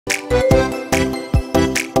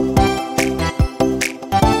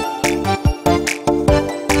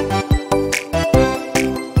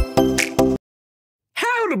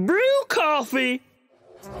coffee.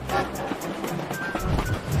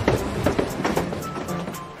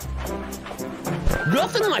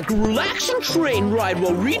 Nothing like a relaxing train ride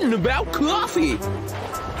while reading about coffee.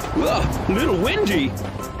 Ugh, a little windy.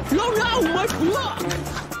 No, much luck.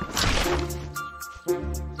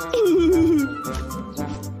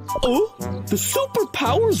 Oh, the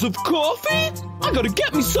superpowers of coffee? I gotta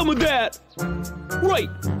get me some of that. Right,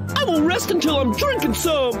 I won't rest until I'm drinking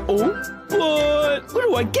some. Oh, but where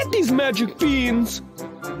do I get these magic beans?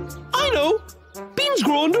 I know. Beans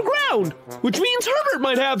grow underground, which means Herbert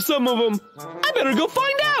might have some of them. I better go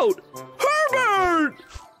find out. Herbert!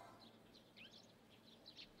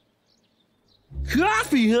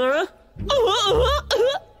 Coffee, huh?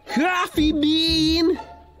 Coffee bean.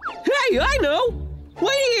 Hey, I know.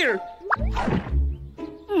 Wait here.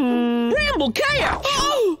 Bramble chaos.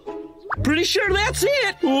 Oh, pretty sure that's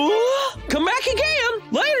it. Oh, come back again.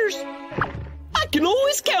 Laters. I can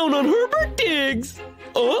always count on Herbert Diggs.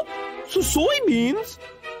 So soybeans?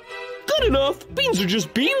 Good enough. Beans are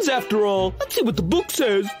just beans after all. Let's see what the book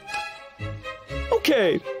says.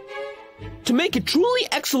 Okay. To make a truly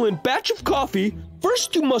excellent batch of coffee,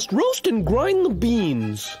 first you must roast and grind the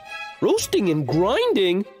beans. Roasting and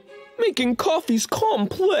grinding? Making coffee's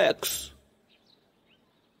complex.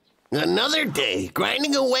 Another day,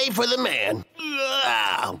 grinding away for the man.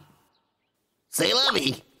 Say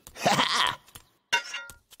lovey.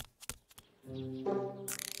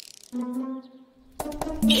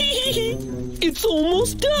 It's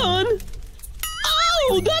almost done.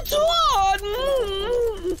 Oh, that's hot.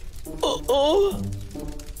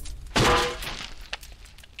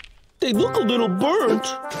 They look a little burnt.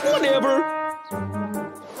 Whatever.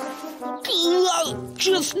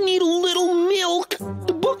 Just need a little milk.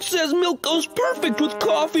 The book says milk goes perfect with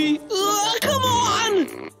coffee. Come on.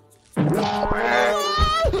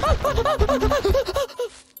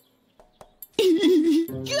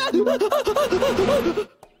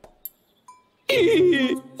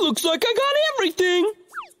 Looks like I got everything.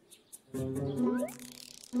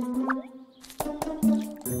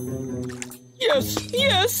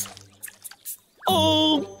 Yes.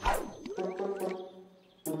 Oh.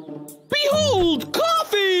 Behold,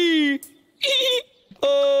 coffee!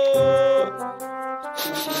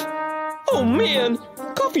 Oh man,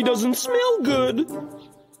 coffee doesn't smell good.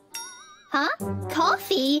 Huh?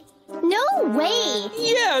 Coffee? No way!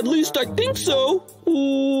 Yeah, at least I think so.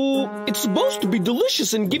 Ooh, it's supposed to be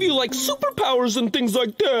delicious and give you like superpowers and things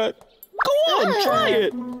like that. Go on, try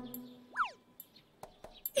it.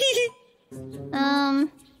 Hey,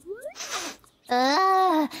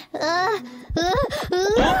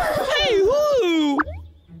 who?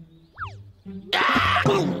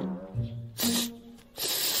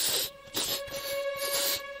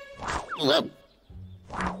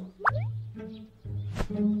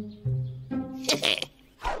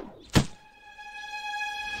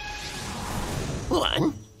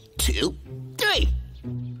 One, two, three.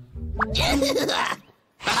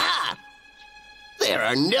 There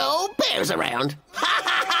are no bears around.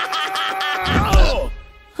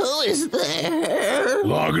 Who is there?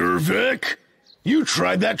 Logger Vick, you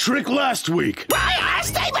tried that trick last week.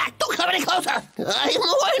 Stay back! Don't come any closer! I'm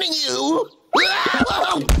warning you!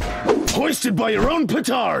 Hoisted by your own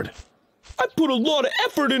petard. I put a lot of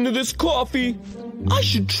effort into this coffee. I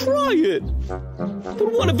should try it.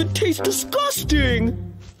 But what if it tastes disgusting?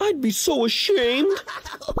 I'd be so ashamed.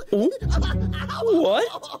 Oh? What?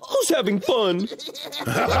 Who's having fun?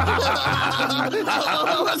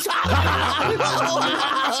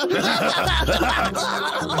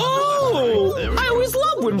 Oh! I always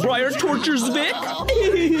love when Briar tortures Vic.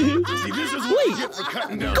 Wait!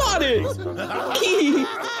 Got it!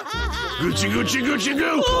 Gucci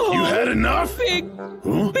goo! Oh, you had enough? Big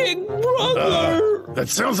brother! That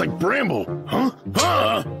sounds like Bramble. Huh?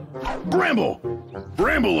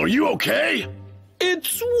 Bramble, are you okay?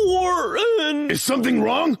 It's Warren! Is something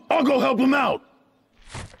wrong? I'll go help him out.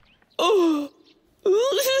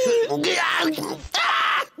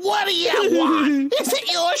 What do you want? Is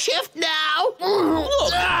it your shift now?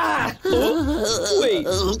 Wait.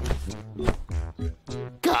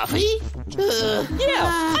 Coffee? Yeah,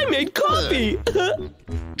 I made coffee.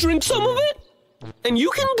 Drink some of it, and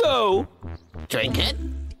you can go. Drink it,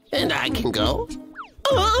 and I can go?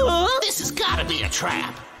 This has got to be a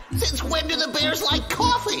trap. Since when do the bears like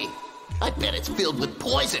coffee? I bet it's filled with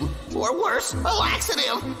poison, or worse, a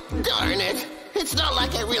laxative. Darn it. It's not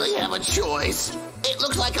like I really have a choice. It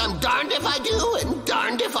looks like I'm darned if I do and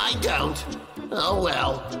darned if I don't. Oh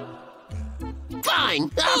well.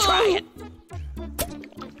 Fine, I'll try it.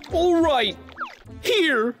 All right.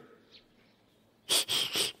 Here.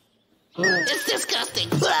 It's disgusting.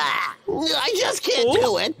 I just can't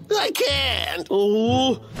do it. I can't.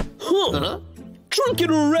 Drink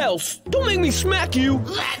it or else. Don't make me smack you.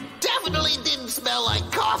 That definitely didn't smell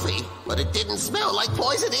like coffee, but it didn't smell like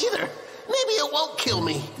poison either. Maybe it won't kill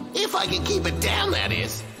me. If I can keep it down, that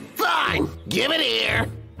is. Fine, give it here.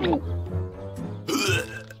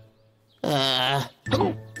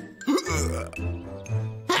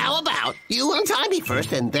 How about you untie me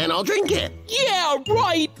first and then I'll drink it? Yeah,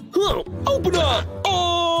 right. Open up.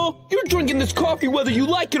 You're drinking this coffee whether you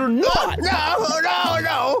like it or not. No.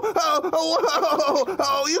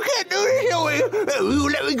 You can't do this to me. You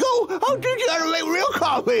let me go. I'll teach you how to make real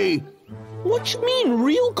coffee. What you mean,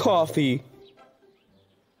 real coffee?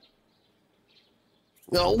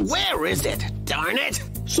 Oh, where is it? Darn it.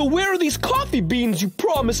 So where are these coffee beans you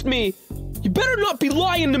promised me? You better not be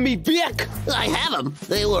lying to me, Vick. I have them.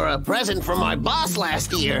 They were a present from my boss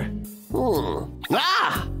last year.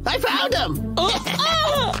 Ah, I found them.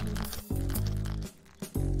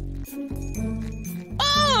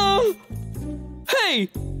 Hey,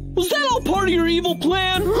 was that all part of your evil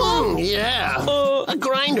plan? Yeah. A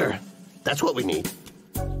grinder. That's what we need.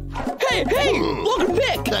 Hey, look at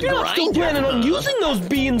Vick. You're not still planning on using those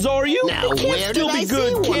beans, are you? Now, they can't where still did be I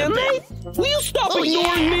good, see can one of they? Will you stop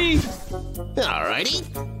ignoring me? Alrighty.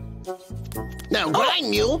 Now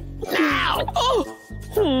grind you. Now.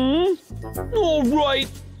 All right.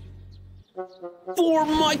 For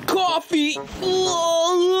my coffee.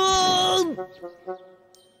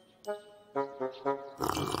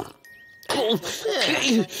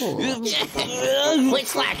 Quit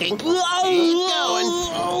slacking. Keep going.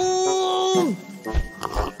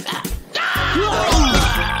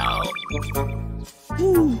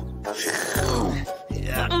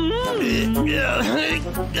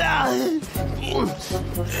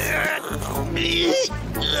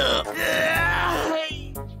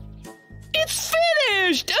 It's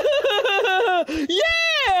finished!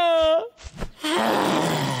 Yeah!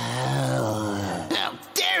 How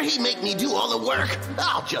dare he make me do all the work?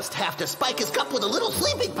 I'll just have to spike his cup with a little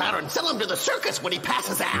sleeping powder and sell him to the circus when he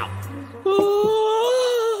passes out.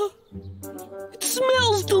 It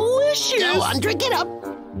smells delicious! Go on, drink it up.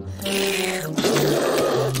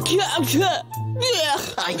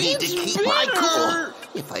 I need to keep my cool.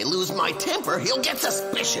 If I lose my temper, he'll get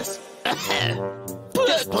suspicious.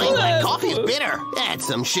 Just plain black coffee is bitter. Add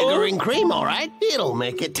some sugar and cream, all right? It'll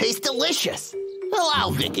make it taste delicious.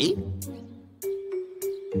 Allow Vicky.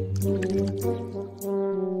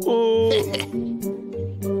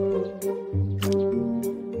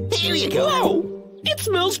 Here you go. Wow, it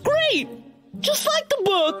smells great! Just like the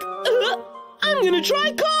book. I'm gonna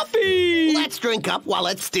try coffee! Let's drink up while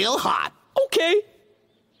it's still hot. Okay.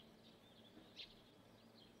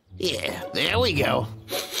 Yeah, there we go.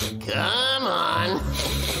 Come on.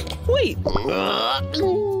 Wait, but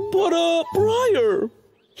Briar,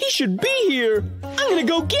 he should be here. I'm gonna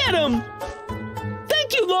go get him.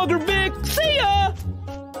 Thank you, Logger Vick. See ya.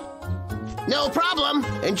 No problem.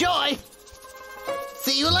 Enjoy.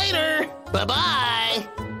 See you later. Bye-bye.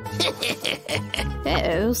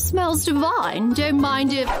 Oh, smells divine. Don't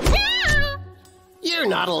mind if... You're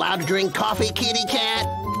not allowed to drink coffee, kitty cat.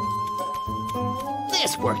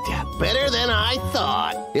 This worked out better than I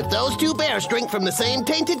thought. If those two bears drink from the same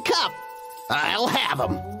tainted cup, I'll have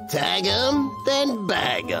them. Tag them, then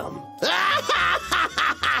bag them.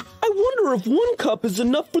 I wonder if one cup is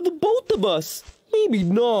enough for the both of us. Maybe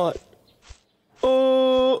not.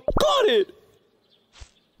 Got it.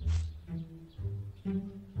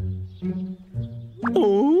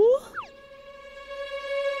 Oh?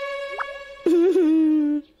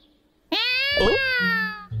 Oh,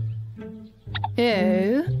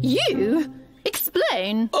 you?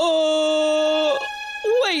 Explain.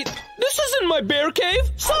 Wait, this isn't my bear cave.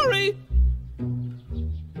 Sorry.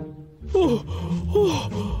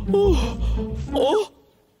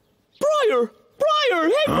 Briar!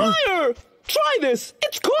 Hey, Briar! Try this.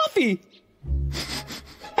 It's coffee.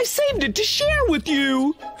 I saved it to share with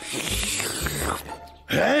you.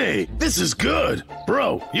 Hey, this is good.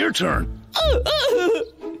 Bro, your turn.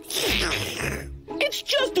 It's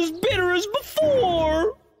just as bitter as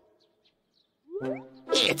before.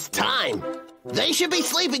 It's time. They should be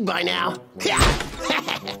sleeping by now.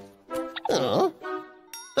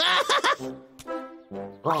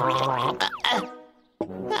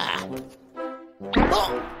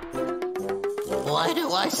 Why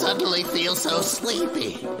do I suddenly feel so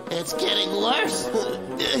sleepy? It's getting worse.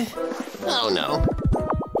 Oh no.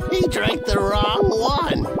 He drank the wrong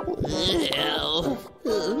one.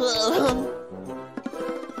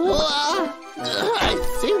 I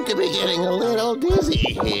seem to be getting a little dizzy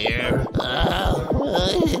here.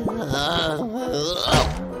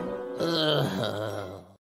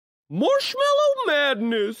 Marshmallow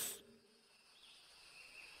Madness.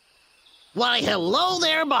 Why, hello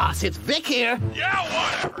there, boss. It's Vic here.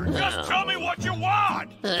 Yeah, whatever. Just tell me what you want.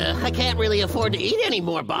 I can't really afford to eat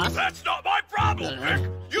anymore, boss. That's not my problem, Vic.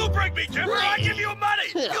 You bring me timber, I give you money.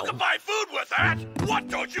 You can buy food with that. What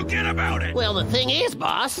don't you get about it? Well, the thing is,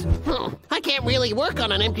 boss, I can't really work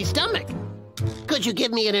on an empty stomach. Could you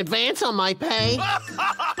give me an advance on my pay?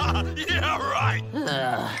 Yeah, right.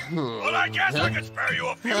 Well, I guess I can spare you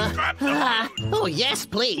a few scraps of food. Oh, yes,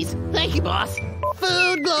 please. Thank you, boss.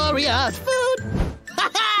 Food, glorious food.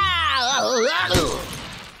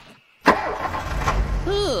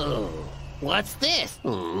 Ooh, what's this?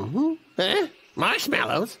 Huh?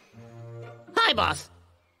 Marshmallows? Hi, boss.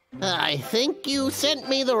 I think you sent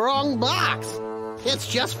me the wrong box. It's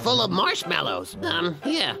just full of marshmallows.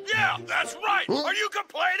 Yeah. Yeah, that's right. Are you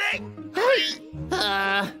complaining?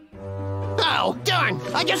 Oh, darn.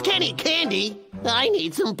 I just can't eat candy. I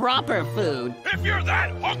need some proper food. If you're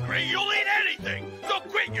that hungry, you'll eat anything. So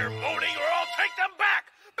quit your moaning or I'll take them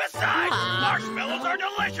back. Besides, marshmallows are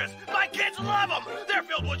delicious. My kids love them. They're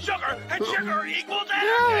filled with sugar, and sugar equals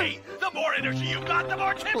energy. The more energy you got, the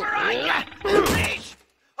more timber I get. Please.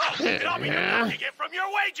 Oh, and I'll be deducting it from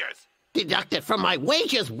your wages. Deduct it from my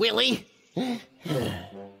wages, Willie.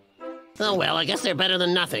 Oh, well, I guess they're better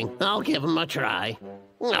than nothing. I'll give them a try.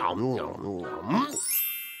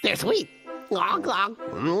 They're sweet.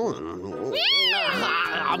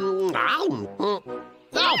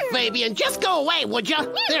 Oh, Fabian, just go away, would ya?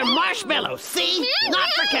 They're marshmallows, see?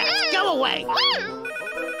 Not for cats. Go away.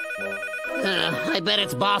 I bet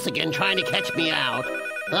it's Boss again trying to catch me out.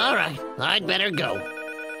 All right, I'd better go.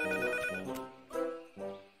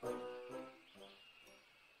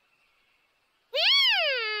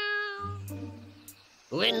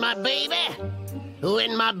 When my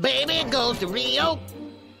baby goes to Rio.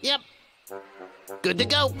 Yep. Good to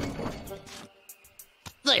go.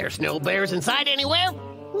 There's no bears inside anywhere.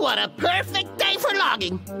 What a perfect day for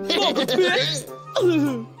logging. Welcome, Vic.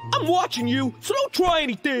 I'm watching you, so don't try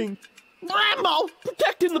anything. Bramble!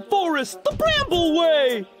 Protecting the forest, the Bramble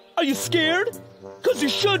way. Are you scared? 'Cause you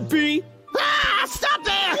should be. Ah! Stop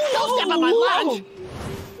there! Don't step on my lunch!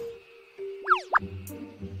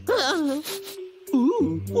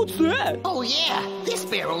 Ooh, what's that? Oh, yeah. This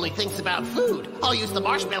bear only thinks about food. I'll use the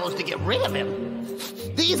marshmallows to get rid of him.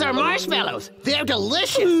 These are marshmallows. They're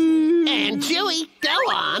delicious. And chewy. Go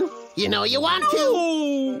on. You know you want to.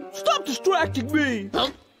 Oh, stop distracting me.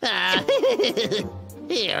 Oh,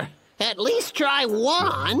 here. At least try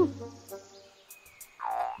one.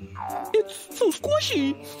 It's so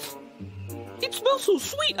squishy. It smells so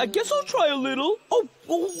sweet. I guess I'll try a little. Oh.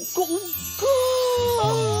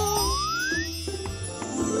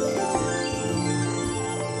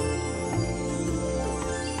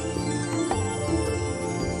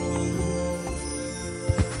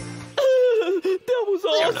 That was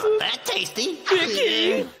awesome. They're not that tasty.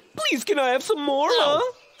 Vicky, please can I have some more, huh?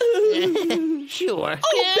 Sure.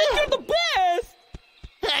 Oh, Vic, you're the best.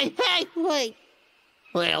 Hey, wait.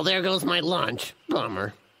 Well, there goes my lunch.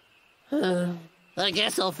 Bummer. I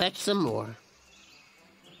guess I'll fetch some more.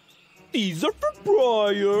 These are for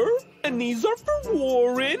Briar, and these are for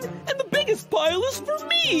Warren, and the biggest pile is for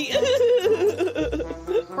me.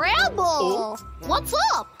 Bramble! What's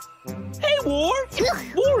up? Hey,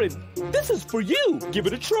 Warren, this is for you. Give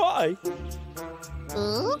it a try.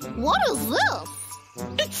 What is this?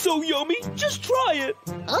 It's so yummy. Just try it.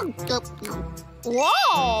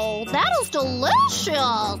 Whoa, that is delicious.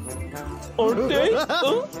 Aren't they?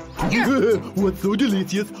 What's so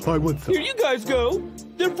delicious? I want some. Here you guys go.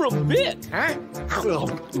 They're from Vic. No,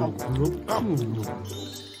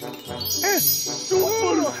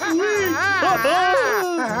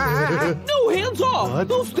 hands off. What?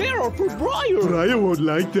 Those there are for Briar. Briar won't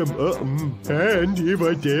like them. And if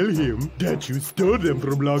I tell him that you stole them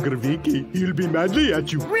from Logger Vicky, he'll be madly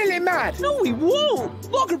at you. Really mad? No, he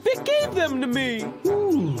won't. Logger Vic gave them to me.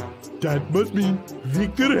 That must mean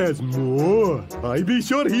Victor has more. I'll be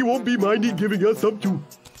sure he won't be minding giving us some too.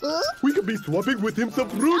 We could be swapping with him some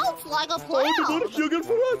fruit. Sounds like a plan. All the more sugar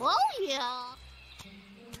for us. Oh, yeah.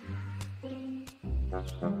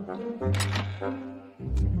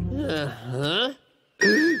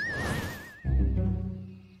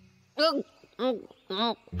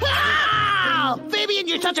 Fabian,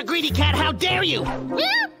 you're such a greedy cat. How dare you?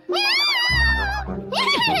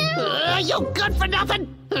 You good for nothing?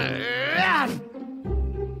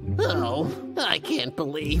 Oh, I can't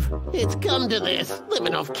believe it's come to this,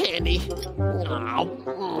 living off candy.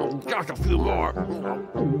 Oh, just a few more.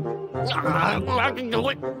 I can do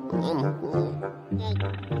it.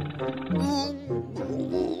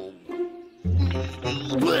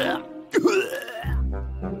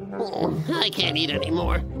 I can't eat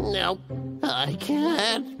anymore. No, I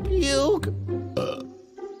can't puke.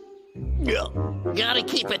 Gotta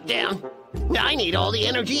keep it down. I need all the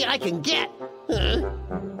energy I can get.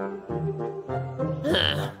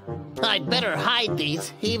 I'd better hide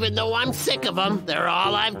these, even though I'm sick of them. They're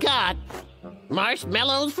all I've got.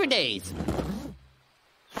 Marshmallows for days.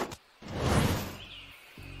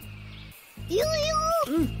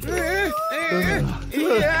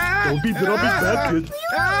 Don't be dropping baskets.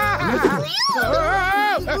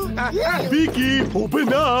 Vicky,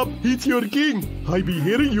 open up. It's your king. I be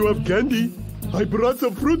hearing you have candy. I brought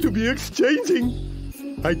some fruit to be exchanging.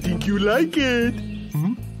 I think you like it.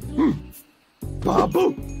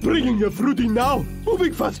 Babu, bringing your fruit in now.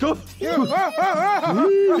 Moving faster. Hey,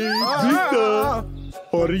 Victor.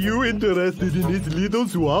 Are you interested in this little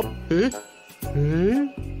swap? Eh? Eh?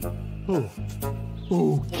 Oh.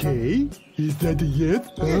 Okay. Is that a yes?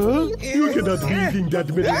 Huh? You cannot be eating that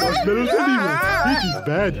many marshmallows anyway. This is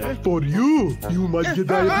bad. For you, you must get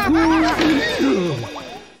diabetes.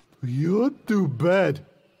 You're too bad.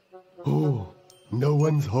 Oh, no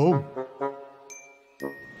one's home.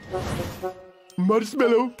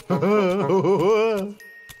 Marshmallow.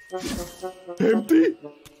 Empty?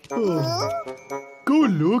 Oh. Go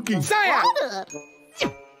looking. Saya!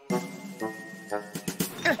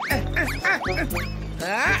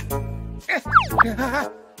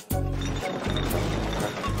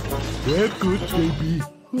 They're good, baby.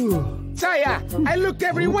 Saya, I looked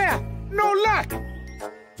everywhere. No luck.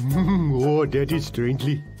 Oh, that is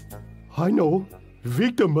strangely. I know.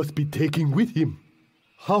 Victor must be taking with him.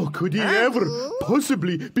 How could he ever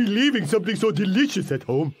possibly be leaving something so delicious at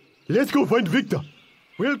home? Let's go find Victor.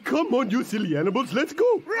 Well, come on, you silly animals. Let's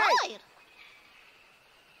go. Right.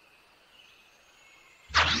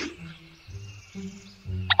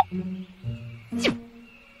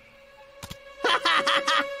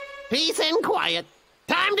 Peace and quiet.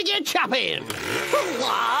 Time to get chopping.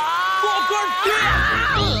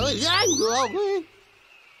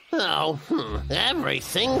 Every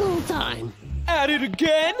single time. At it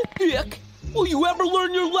again? Vic, will you ever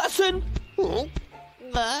learn your lesson?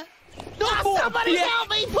 Somebody help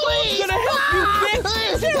me, please! I'm gonna help you, Vic!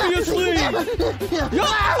 Seriously!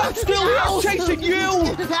 I'm still here chasing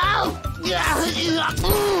you! That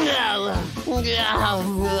hurt.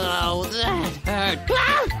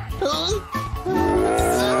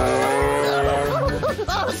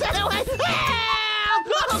 Get away!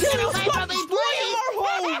 Help! Get away from me, please!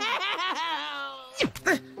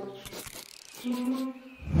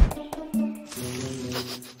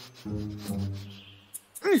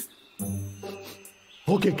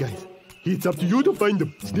 Okay, guys. It's up to you to find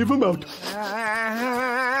them. Sniff them out.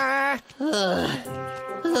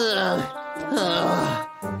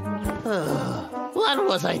 What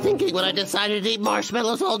was I thinking when I decided to eat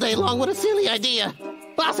marshmallows all day long? What a silly idea.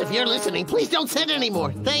 Boss, if you're listening, please don't send any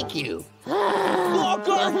more. Thank you.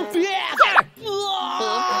 Walker, Vic! Oh,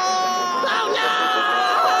 no!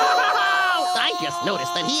 I just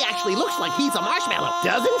noticed that he actually looks like he's a marshmallow,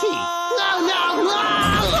 doesn't he? No!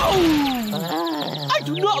 I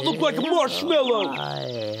do not look like a marshmallow!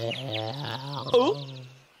 Oh?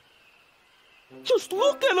 Just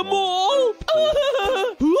look at them all!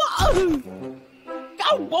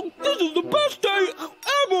 Oh, this is the best day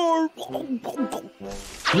ever!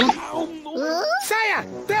 Saya,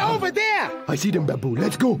 they're over there. I see them, Babu.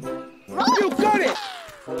 Let's go. You got it.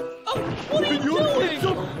 What are you doing?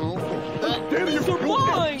 These are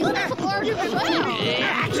mine!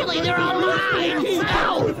 Actually, they're all mine!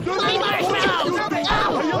 Ow! My marshmallow!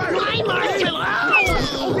 Ow! My marshmallow!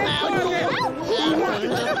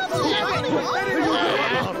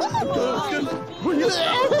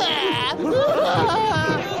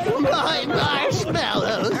 My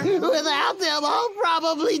marshmallows! Without them, I'll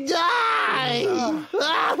probably die!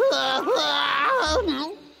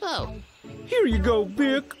 Oh. Here you go,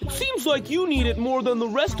 Vic. Seems like you need it more than the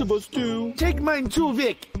rest of us do. Take mine too,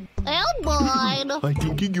 Vic. And mine. I'm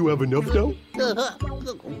thinking you have enough now.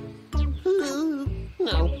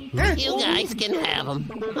 No, you guys can have them.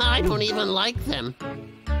 I don't even like them.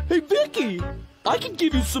 Hey, Vicky, I can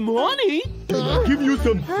give you some honey. And I'll give you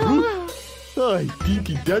some fruit. I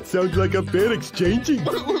think that sounds like a fair exchanging.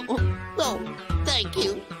 Oh, thank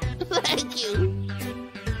you. Thank you.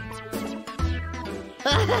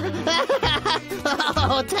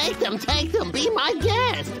 Oh, take them, be my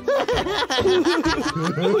guest.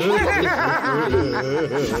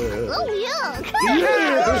 Oh, yuck.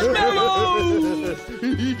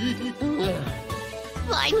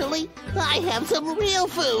 Finally, I have some real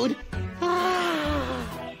food.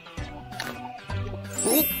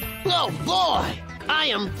 Oh boy, I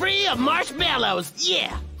am free of marshmallows,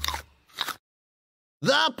 yeah.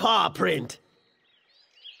 The Paw Print.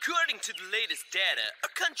 According to the latest data, our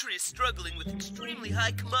country is struggling with extremely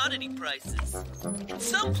high commodity prices. In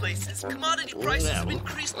some places, commodity prices have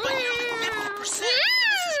increased by nearly 50%. This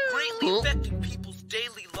is greatly affecting people's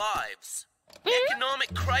daily lives.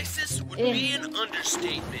 Economic crisis would be an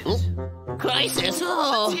understatement. Crisis? Let's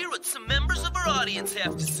Oh. hear what some members of our audience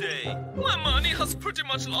have to say. My money has pretty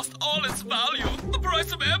much lost all its value. The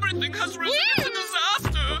price of everything has risen. It's a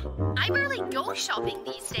disaster. I barely go shopping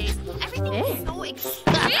these days. Everything is so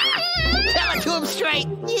expensive. Tell it to him straight.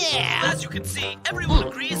 Yeah. As you can see, everyone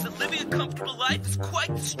agrees that living a comfortable life is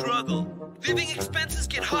quite the struggle. Living expenses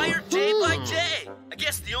get higher day by day. I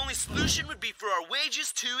guess the only solution would be for our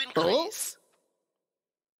wages to increase.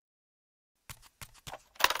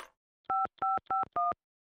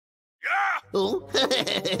 Yeah? Oh.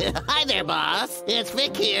 Hi there, boss. It's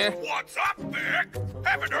Vic here. What's up, Vic?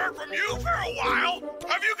 Haven't heard from you for a while.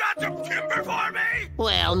 Have you got some timber for me?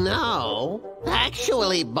 Well, no.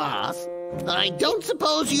 Actually, boss, I don't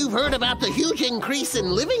suppose you've heard about the huge increase in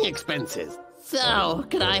living expenses. So,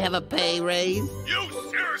 can I have a pay raise? You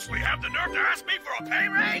seriously have the nerve to ask me for a pay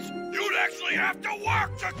raise? You'd actually have to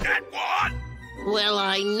work to get one. Well,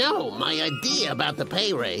 I know my idea about the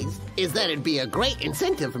pay raise is that it'd be a great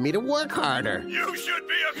incentive for me to work harder. You should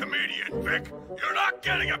be a comedian, Vic. You're not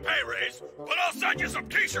getting a pay raise, but I'll send you some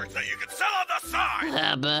t-shirts that you can sell on the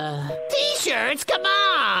side. T-shirts? Come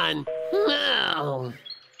on! No.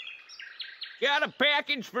 Got a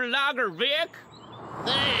package for Lager Vic?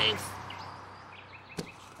 Thanks.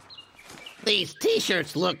 These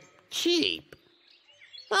t-shirts look cheap.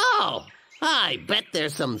 Oh, I bet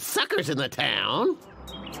there's some suckers in the town.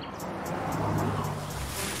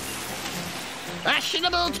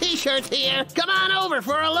 Fashionable t-shirts here. Come on over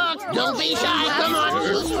for a look. Don't be shy. Come on.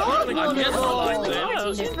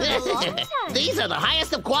 These are the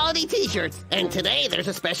highest of quality t-shirts. And today there's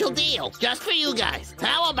a special deal just for you guys.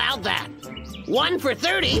 How about that? 1 for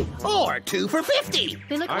 30 or 2 for 50.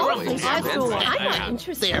 They look awfully casual. I'm not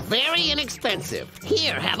interested. They're very inexpensive.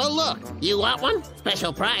 Here, have a look. You want one?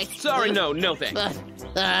 Special price. Sorry, no thanks.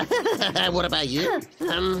 What about you?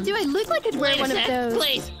 Do I look like I'd wear one of those?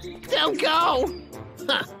 Please, don't go.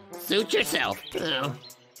 Huh, suit yourself. Oh.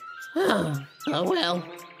 Oh, well,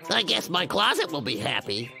 I guess my closet will be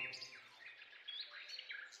happy.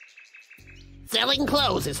 Selling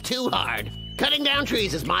clothes is too hard. Cutting down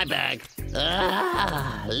trees is my bag.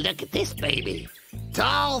 Look at this baby.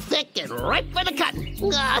 Tall, thick, and ripe for the cutting.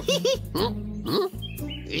 All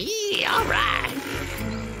right.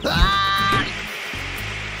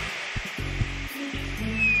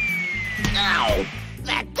 Ow!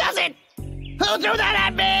 That does it! Who threw that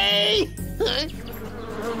at me?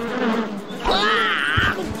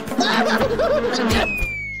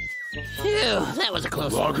 Phew, that was a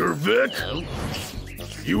close one. Lager Vic?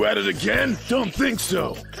 You at it again? Don't think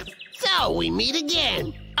so. So we meet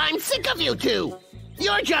again. I'm sick of you two.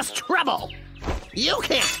 You're just trouble. You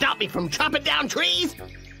can't stop me from chopping down trees.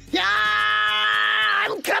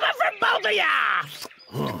 I'm coming for both of ya!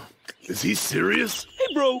 Huh. Is he serious?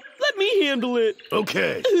 Hey, bro, let me handle it.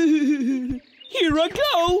 Okay. Here I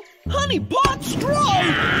go. Honey pot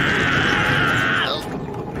strike!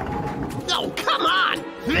 Oh, come on!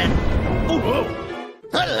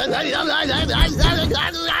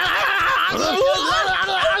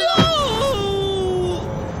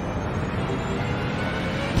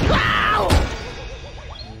 Whoa.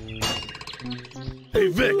 Hey,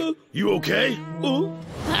 Vic, you okay?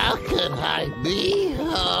 How could I be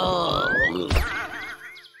home?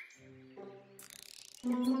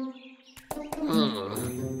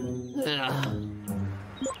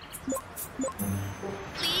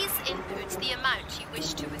 Please input the amount you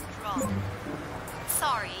wish to withdraw.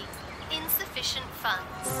 Sorry, insufficient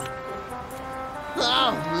funds.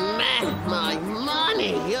 Oh, man, my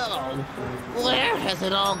money! Oh, where has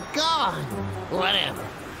it all gone? Whatever.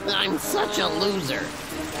 I'm such a loser.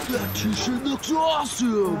 That t-shirt looks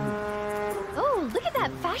awesome! Oh, look at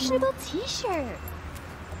that fashionable t-shirt.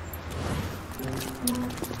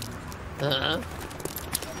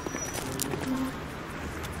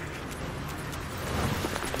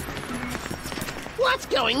 What's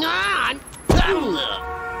going on?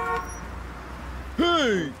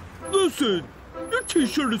 Hey, listen! Your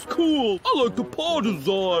t-shirt is cool. I like the paw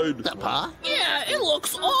design. The paw? Yeah, it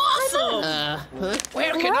looks awesome.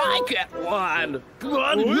 Where can I get one? Come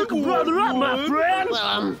on, you can brother up, my friend.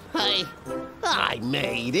 Well, I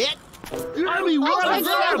made it. I mean,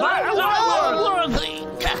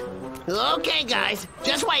 Okay, guys,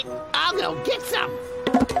 just wait. I'll go get some.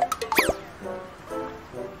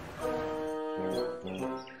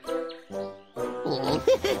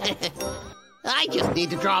 I just need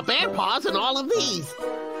to draw bear paws on all of these.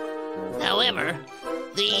 However,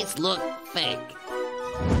 these look fake.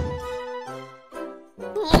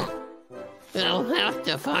 I'll have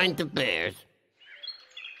to find the bears.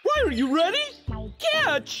 Ryder, you ready?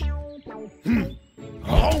 Catch!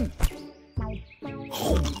 Oh!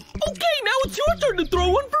 Okay, now it's your turn to throw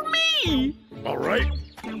one for me! All right.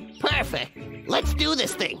 Perfect. Let's do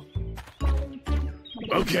this thing.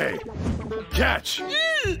 Okay. Catch.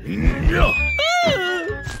 Yeah.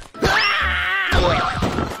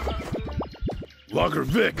 Logger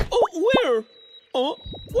Vick. Oh, where?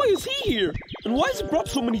 Why is he here? And why has he brought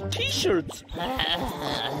so many t-shirts?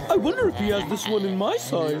 I wonder if he has this one in my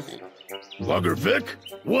size. Logger Vick,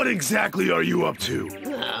 what exactly are you up to?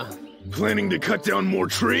 Planning to cut down more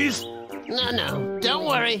trees? No, don't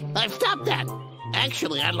worry. I've stopped that.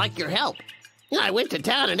 Actually, I'd like your help. I went to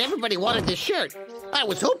town and everybody wanted this shirt. I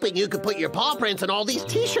was hoping you could put your paw prints on all these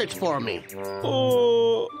t-shirts for me.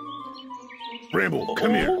 Bramble,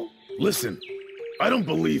 come here. Listen, I don't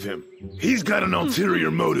believe him. He's got an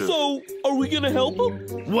ulterior motive. So, are we gonna help him?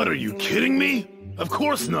 What, are you kidding me? Of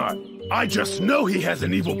course not. I just know he has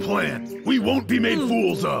an evil plan. We won't be made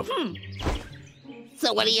fools of.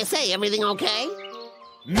 So what do you say? Everything okay?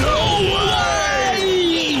 No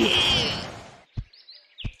way!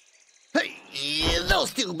 Hey,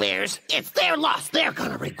 those two bears, it's their loss. They're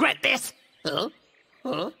gonna regret this. Hey.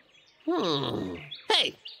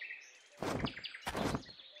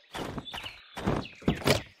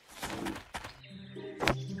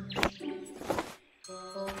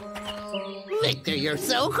 Victor, you're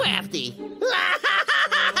so crafty.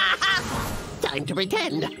 Time to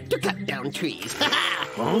pretend to cut down trees.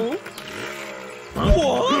 What?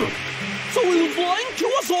 So he was lying to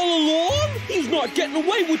us all along? He's not getting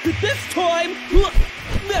away with it this time.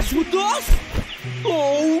 Mess with us?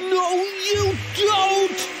 Oh, no, you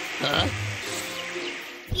don't!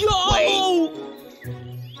 Yo!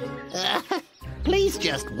 Please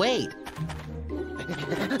just wait.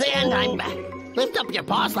 And I'm back. Lift up your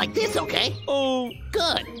paws like this, okay? Oh.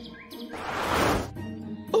 Good.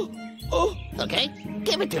 Okay,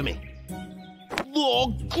 give it to me.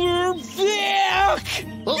 Logger Vick!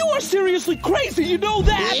 You are seriously crazy, you know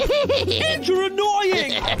that? And you're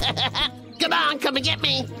annoying! Come on, come and get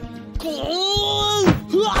me.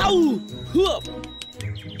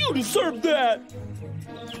 You deserve that!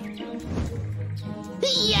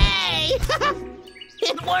 Yay!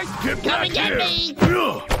 It worked! Get Come back and get here. me!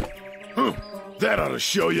 That ought to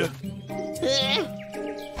show you.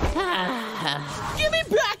 Give me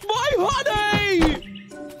back my honey!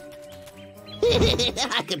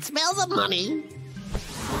 I can smell the money.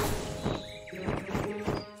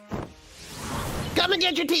 Come and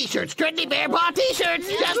get your t-shirts. Trendy Bear Paw t-shirts.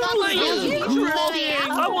 Just for you.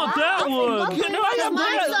 I want that one. Can I have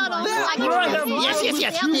that? Yes. Here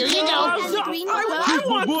you go.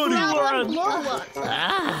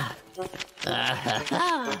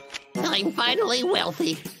 I'm finally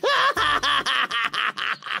wealthy.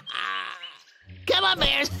 Come on,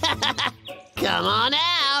 bears. Come on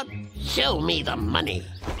out. Show me the money.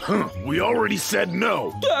 We already said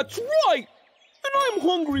no. That's right. And I'm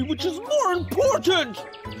hungry, which is more important.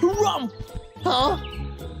 Oh,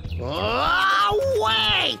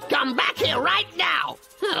 wait! Come back here right now.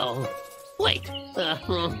 Oh, wait.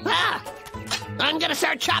 I'm gonna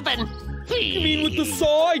start chopping. You mean with the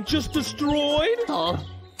saw I just destroyed? Oh.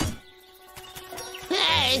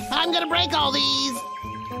 Hey, I'm gonna break all these.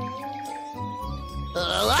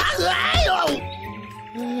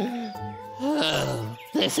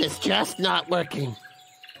 This is just not working.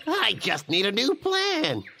 I just need a new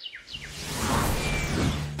plan.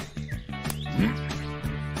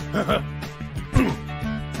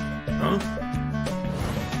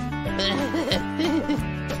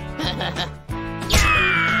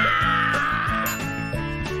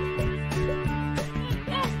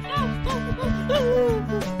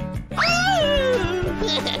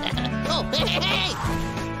 Oh, hey!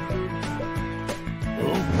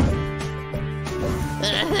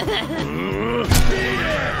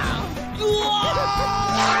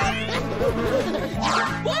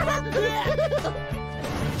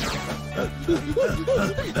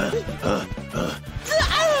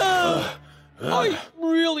 I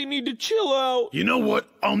really need to chill out. You know what?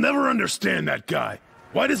 I'll never understand that guy.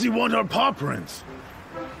 Why does he want our paw prints?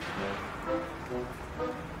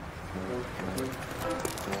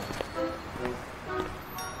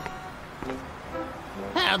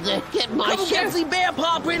 How'd they get my Come shirt? get the Bear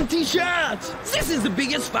Paw Print t-shirts. This is the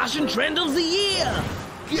biggest fashion trend of the year.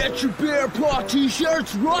 Get your Bear Paw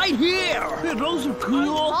t-shirts right here. Yeah, those are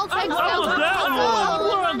cool. All types of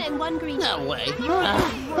one and one green. No way.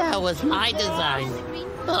 That was my design.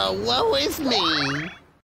 Oh, woe is me.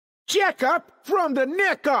 Checkup from the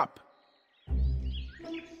neck up.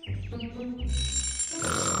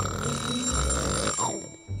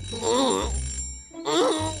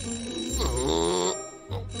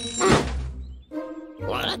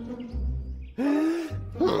 What?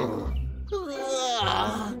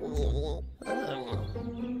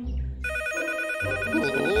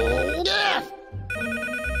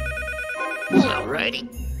 Alrighty.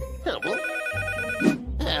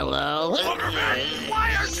 Hello. Boogerman,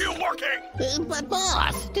 why aren't you working? But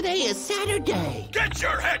boss, today is Saturday. Get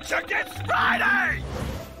your head checked, it's Friday!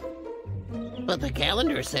 But the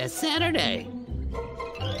calendar says Saturday.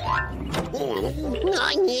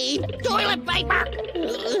 I need toilet paper.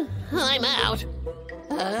 I'm out.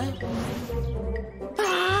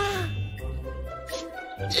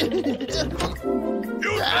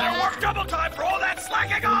 You better work double time for all that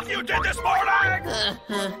slacking off you did this morning!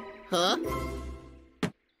 Huh?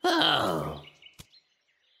 Oh.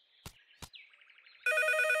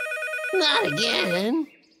 Not again.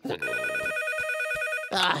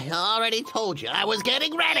 I already told you I was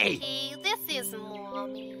getting ready. Hey, this is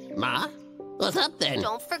Mommy. Ma? What's up then?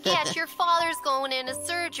 Don't forget your father's going into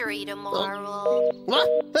surgery tomorrow. What?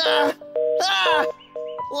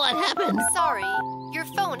 What happened? Sorry, your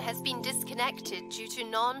phone has been disconnected due to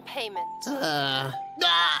non-payment.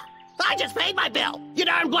 I just paid my bill, you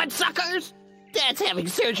darn bloodsuckers! Dad's having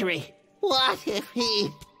surgery. What if he...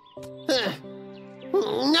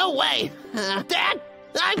 no way! Dad,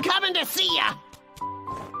 I'm coming to see ya!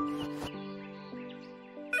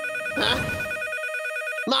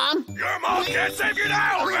 Mom? Your mom can't save you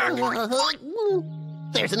now, Vic!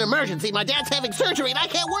 There's an emergency. My dad's having surgery and I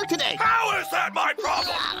can't work today. How is that my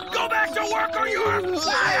problem? Go back to work or you're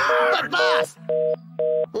fired! But boss!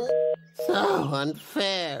 So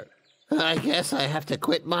unfair. I guess I have to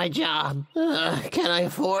quit my job. Can I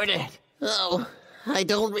afford it? Oh, I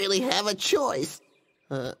don't really have a choice.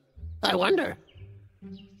 I wonder,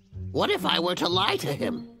 what if I were to lie to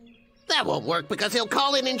him? That won't work because he'll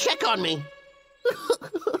call in and check on me.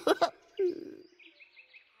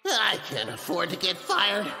 I can't afford to get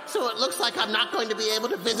fired, so it looks like I'm not going to be able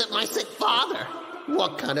to visit my sick father.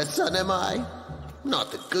 What kind of son am I?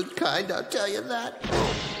 Not the good kind, I'll tell you that.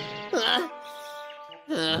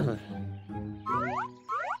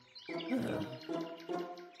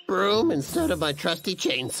 Broom instead of my trusty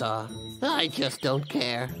chainsaw. I just don't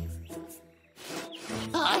care.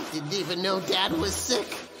 I didn't even know Dad was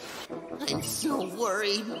sick. I'm so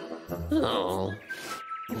worried. Oh.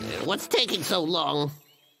 What's taking so long?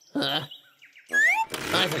 I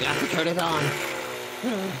forgot to turn it on.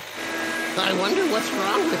 I wonder what's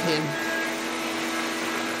wrong with him.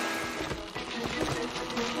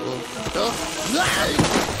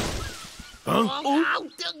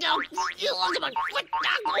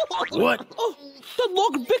 What? Oh, that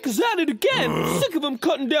Logger Vick is at it again. Sick of him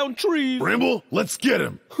cutting down trees. Bramble, let's get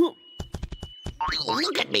him.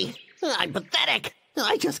 Look at me. I'm pathetic.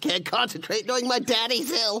 I just can't concentrate knowing my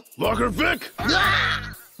daddy's ill. Logger Vick!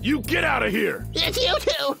 You get out of here! It's you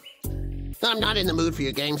two! I'm not in the mood for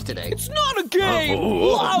your games today. It's not a game!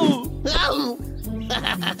 Whoa!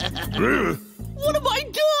 What have I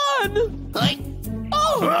done?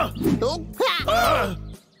 Oh! Oh no!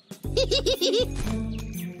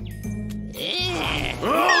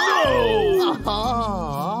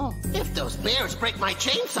 Oh, if those bears break my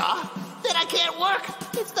chainsaw, then I can't work.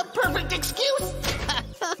 It's the perfect excuse.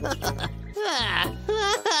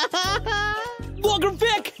 Logger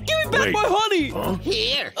Vick, give me back my honey! Huh?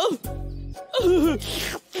 Here.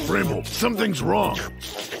 Bramble, something's wrong.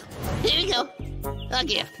 Here you go. A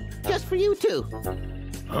gift. Just for you two.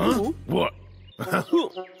 Huh? What?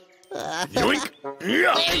 Yoink!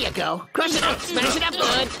 Yeah! There you go. Crush it up. Smash it up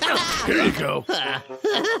good. Here you go.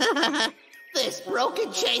 This broken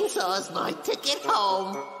chainsaw is my ticket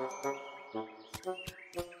home.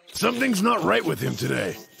 Something's not right with him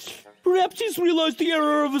today. Perhaps he's realized the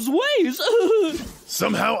error of his ways.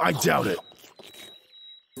 Somehow, I doubt it.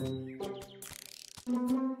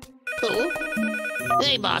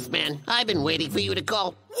 Hey, boss man, I've been waiting for you to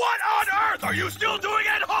call. What on earth are you still doing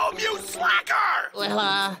at home, you slacker?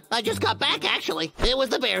 Well, I just got back, actually. It was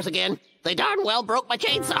the bears again. They darn well broke my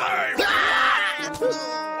chainsaw. Hey.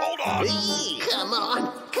 Hold on. Come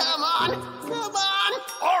on, come on, come on.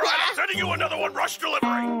 All right, I'm sending you another one rush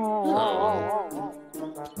delivery.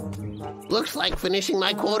 Looks like finishing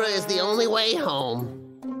my quota is the only way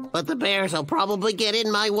home. But the bears will probably get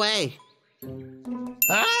in my way.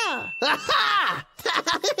 Ah!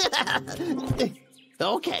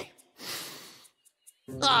 Okay.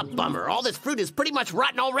 Ah, bummer. All this fruit is pretty much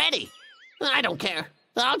rotten already. I don't care.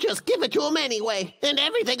 I'll just give it to him anyway, and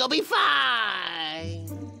everything will be fine.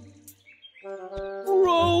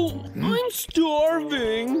 Bro, I'm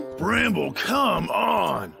starving. Bramble, come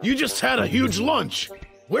on. You just had a huge lunch.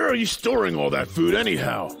 Where are you storing all that food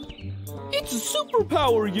anyhow? It's a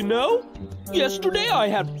superpower, you know. Yesterday I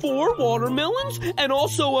had 4 watermelons and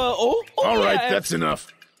also, all right, that's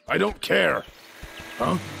enough. I don't care.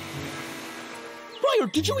 Huh? Briar,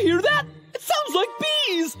 did you hear that? It sounds like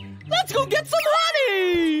bees. Let's go get some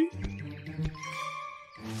honey.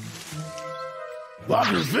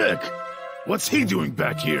 Logger Vick, what's he doing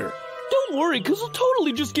back here? Don't worry, because he'll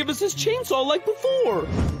totally just give us his chainsaw like before.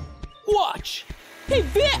 Watch. Hey,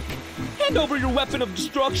 Vic, hand over your weapon of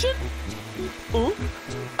destruction. Huh?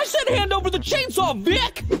 I said hand over the chainsaw,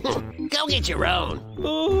 Vic! Go get your own.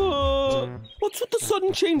 What's with the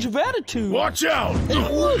sudden change of attitude? Watch out!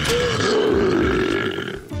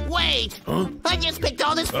 Wait! Huh? I just picked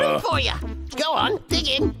all this fruit for you. Go on, dig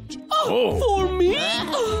in. For me?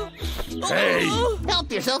 Hey!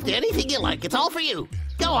 Help yourself to anything you like. It's all for you.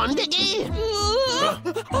 Go on, dig in.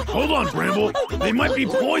 Hold on, Bramble. They might be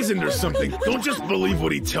poisoned or something. Don't just believe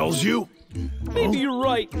what he tells you. Maybe you're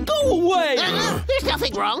right. Go away! There's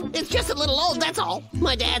nothing wrong. It's just a little old, that's all.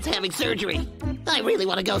 My dad's having surgery. I really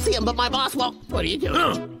want to go see him, but my boss won't. What are you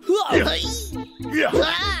doing? Yeah.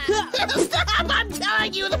 Stop! I'm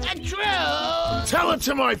telling you the truth! Tell it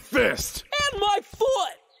to my fist! And my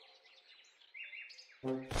foot!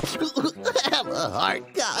 Have a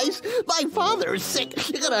heart, guys. My father is sick,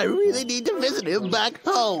 and I really need to visit him back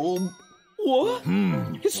home. What?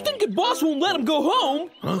 His stinking boss won't let him go home.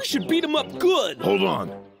 Huh? We should beat him up good. Hold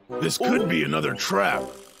on. This could be another trap.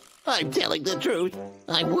 I'm telling the truth.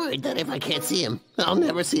 I'm worried that if I can't see him, I'll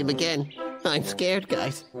never see him again. I'm scared,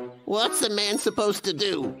 guys. What's a man supposed to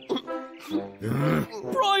do?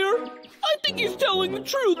 Briar, I think he's telling the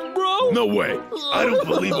truth, bro. No way. I don't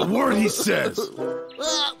believe a word he says.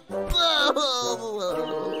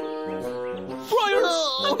 Briar,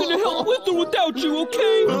 I'm gonna help with or without you,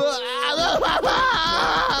 okay?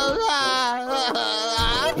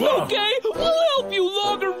 Okay, we'll help you,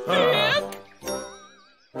 Logger Vick.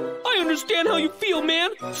 I understand how you feel,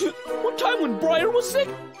 man. One time when Briar was sick,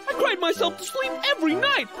 I cried myself to sleep every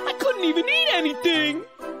night. I couldn't even eat anything.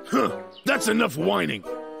 That's enough whining.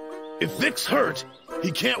 If Vick's hurt,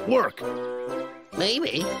 he can't work.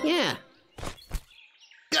 Maybe, yeah.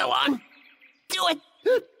 Go on. Do it.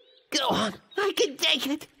 Go on. I can take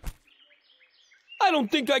it. I don't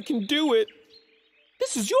think I can do it.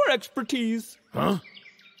 This is your expertise. Huh?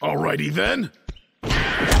 Alrighty then.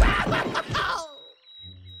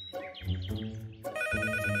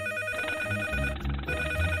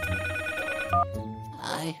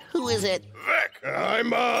 Hi, who is it? Vic,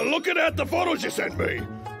 I'm looking at the photos you sent me.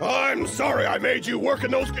 I'm sorry I made you work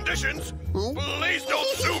in those conditions. Please don't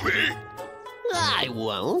sue me. I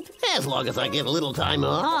won't, as long as I get a little time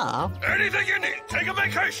off. Anything you need, take a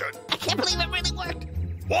vacation. I can't believe it really worked.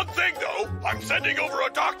 One thing, though, I'm sending over a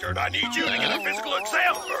doctor, and I need you to get a physical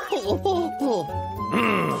exam first. The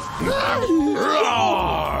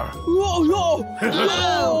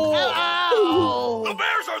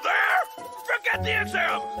bears are there! Forget the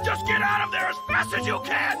exam! Just get out of there as fast as you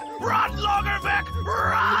can! Run, Logger Vick!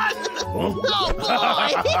 Run! Oh,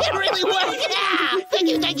 boy! It really worked! Thank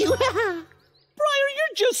you, thank you! Briar,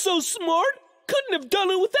 you're just so smart. Couldn't have done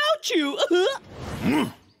it without you.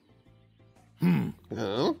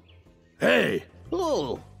 Huh? Hey.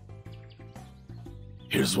 Oh.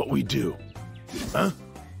 Here's what we do. Huh?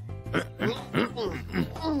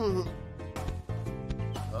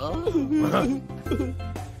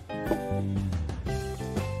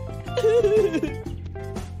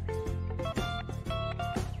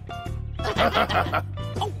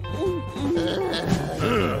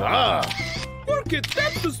 Work it,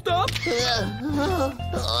 that's the stuff.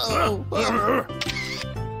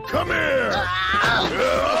 Come here.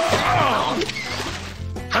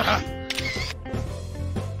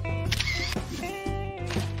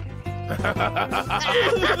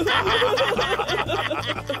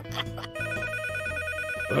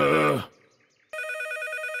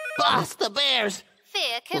 Boss, the bears.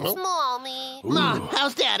 Vic, it's Mommy. Ma,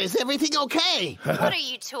 how's Dad? Is everything okay? What are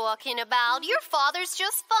you talking about? Your father's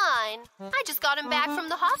just fine. I just got him back from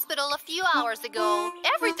the hospital a few hours ago.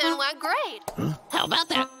 Everything went great. How about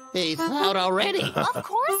that? He's out already. Of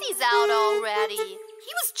course he's out already.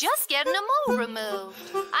 He was just getting a mole removed.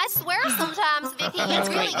 I swear sometimes, Vicky, you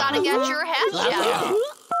really gotta get your head down.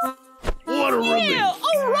 What a relief. Yeah,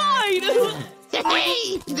 all right.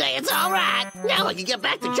 Hey, it's all right. Now I can get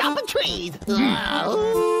back to chopping trees.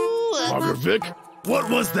 Flogger Vick, what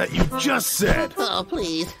was that you just said? Oh,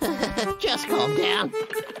 please. Just calm down.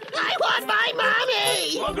 I want my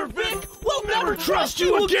mommy! Flogger Vick, we'll never trust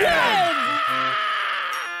you again!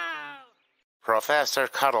 Professor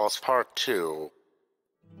Cuddles Part 2.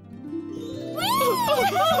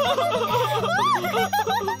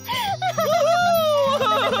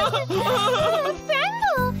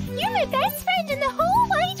 Bramble, you're my best friend in the whole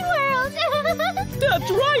wide world.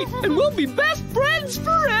 That's right, and we'll be best friends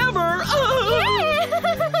forever.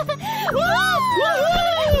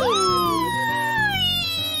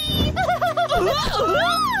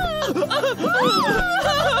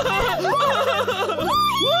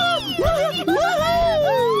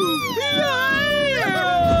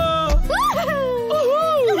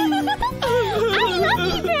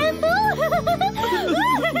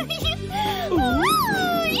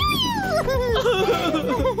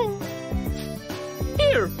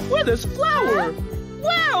 Here, wear this flower.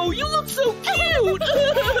 Wow, you look so cute.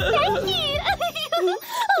 Thank you.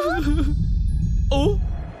 Oh?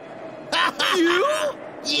 You?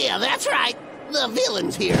 Yeah, that's right. The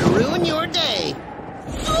villain's here to ruin your day.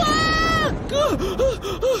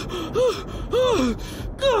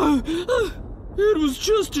 It was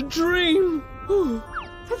just a dream.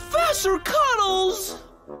 Professor Cuddles!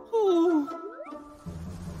 Oh.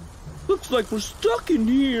 Looks like we're stuck in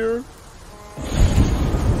here.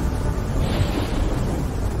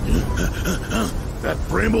 That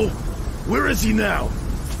Bramble? Where is he now?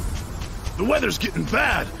 The weather's getting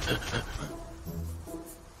bad.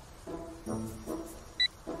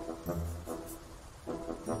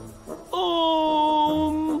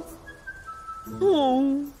 Oh,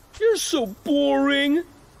 you're so boring.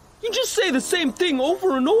 You just say the same thing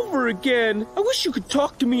over and over again. I wish you could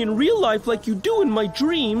talk to me in real life like you do in my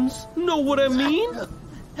dreams. Know what I mean?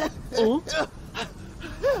 Oh?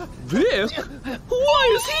 Vic?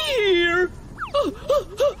 Why is he here?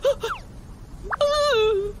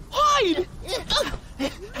 Hide!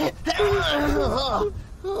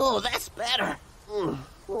 Oh, that's better. Oh,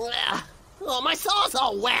 my saw's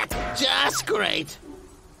all wet. Just great.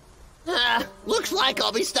 Looks like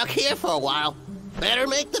I'll be stuck here for a while. Better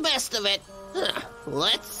make the best of it.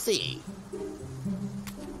 Let's see.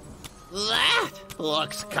 That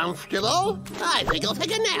looks comfortable. I think I'll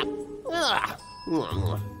take a nap.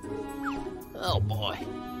 Oh, boy.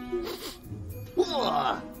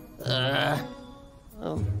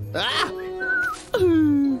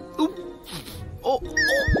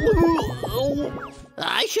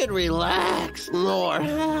 I should relax more.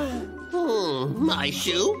 My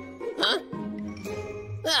shoe? Huh?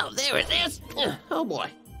 Oh, there it is. Oh, boy.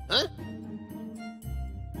 Huh?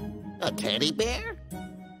 A teddy bear?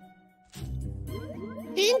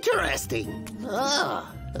 Interesting. Oh.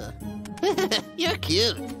 You're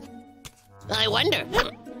cute. I wonder,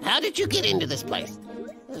 how did you get into this place?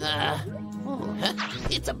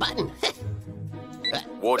 It's a button.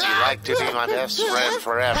 Would you like to be my best friend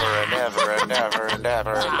forever and ever and ever and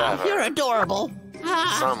ever and ever? You're adorable.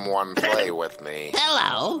 Someone play with me.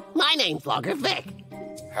 Hello, my name's Flogger Vick.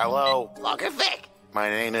 Hello. Flogger Vick. My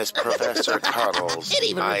name is Professor Cuddles. It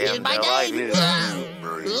even I am repeated my delighted name.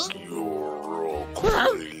 to make your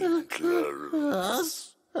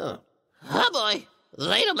acquaintance. Oh boy,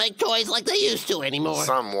 they don't make toys like they used to anymore.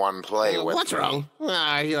 Someone play with What's me. wrong?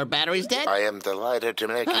 Are your batteries dead? I am delighted to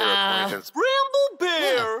make your acquaintance. Bramble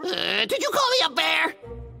Bear! Did you call me a bear?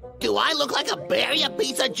 Do I look like a bear, you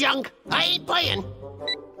piece of junk? I ain't playing.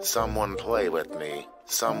 Someone play with me.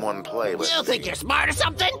 Someone play with You me. think you're smart or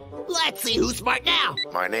something? Let's see who's smart now.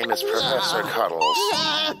 My name is Professor Cuddles.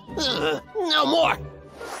 No more.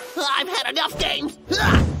 I've had enough games.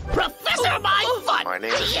 Professor My Fun. My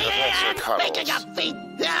name is Professor Cuddles. Making up feet.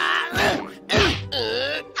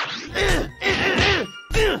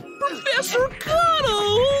 Professor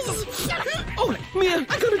Cuddles! Oh, man,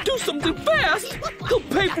 I gotta do something fast! He'll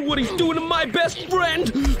pay for what he's doing to my best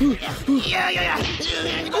friend!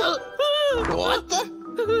 What the?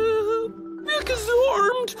 Vic is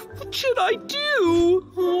armed! What should I do?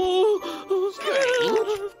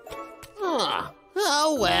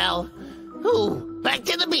 Oh well. Ooh, back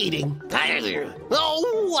to the meeting.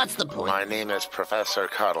 Oh, what's the point? My name is Professor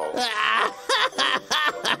Cuddles.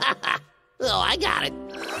 Oh, I got it.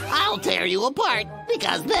 I'll tear you apart,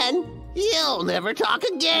 because then you'll never talk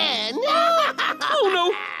again. Oh,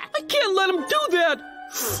 no. I can't let him do that.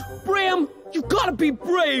 Bram, you gotta be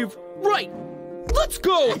brave. Right. Let's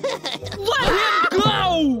go. Let him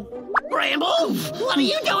go. Bramble, what are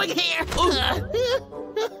you doing here?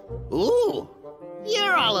 Ooh,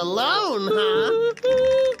 you're all alone, huh?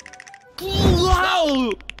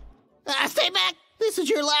 Stay back. This is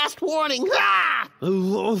your last warning.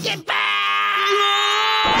 Get back!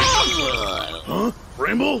 Huh?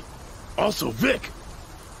 Bramble? Also Vic.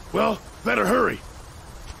 Well, better hurry.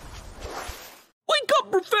 Wake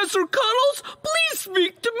up, Professor Cuddles. Please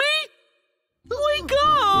speak to me. Wake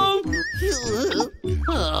up!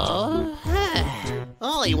 Oh,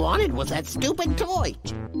 all he wanted was that stupid toy.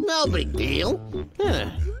 No big deal.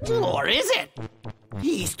 Or is it?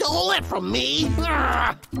 He stole it from me.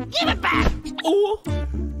 Give it back! Oh,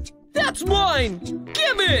 that's mine.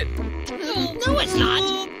 Give it. No, it's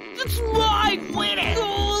not. It's mine. Quit it.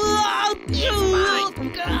 It's mine.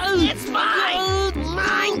 It's mine.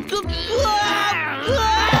 Mine.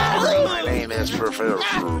 My name is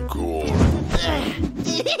Professor Cool.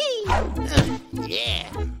 Yeah,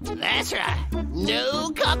 that's right.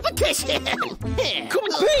 No competition.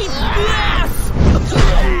 Compete. Yes.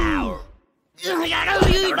 Give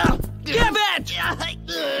it.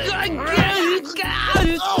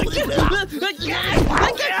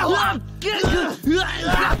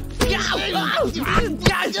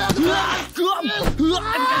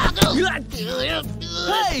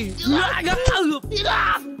 Hey.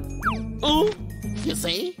 Oh, you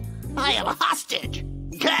see? I am a hostage,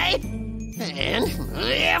 okay? And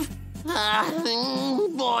if,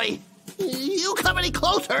 boy, you come any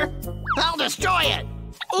closer, I'll destroy it.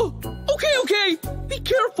 Oh, okay. Be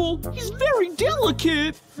careful. He's very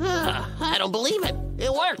delicate. I don't believe it.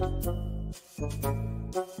 It worked.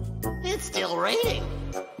 It's still raining.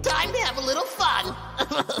 Time to have a little fun.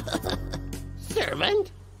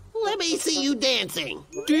 Servant, let me see you dancing.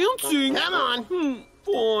 Dancing? Come on.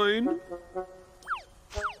 Fine.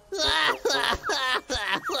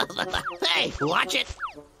 Hey, watch it.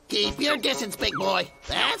 Keep your distance, big boy.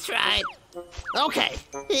 That's right. Okay,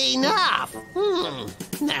 enough.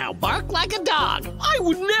 Now bark like a dog. I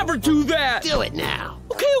would never do that. Do it now.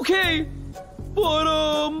 Okay. But,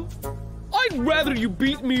 I'd rather you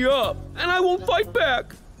beat me up, and I won't fight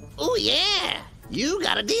back. Oh, yeah. You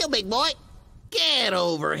got a deal, big boy. Get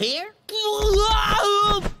over here.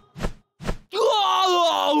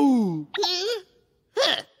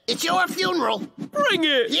 It's your funeral. Bring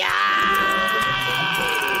it. Yeah!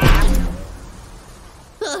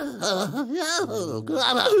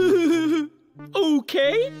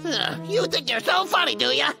 Okay. You think you're so funny, do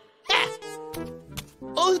ya?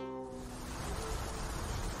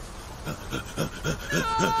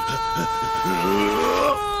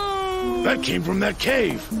 That came from that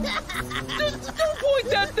cave. Don't point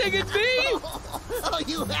that thing at me.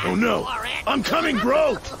 Oh no, I'm coming,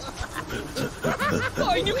 bro.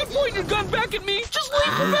 Fine, you can point your gun back at me. Just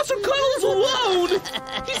leave Professor Cuddles alone.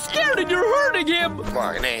 He's scared and you're hurting him.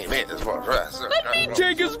 My name is Professor. Let me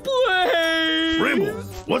take his place. Bramble,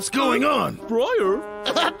 what's going on? Briar.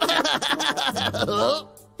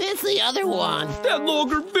 It's the other one. That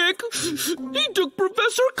logger Vic. He took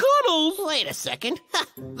Professor Cuddles. Wait a second.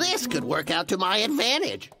 This could work out to my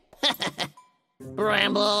advantage.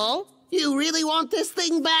 Bramble, you really want this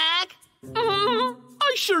thing back?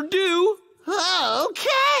 I sure do.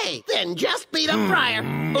 Okay, then just beat up Briar,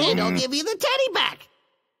 and I'll give you the teddy back.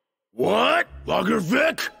 What? Logger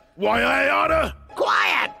Vic? Why I oughta?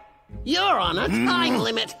 Quiet! You're on a time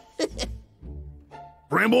limit.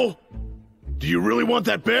 Bramble, do you really want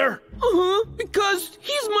that bear? Because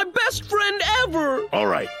he's my best friend ever. All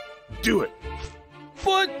right, do it.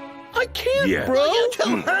 But I can't, bro. Will you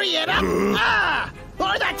two hurry it up?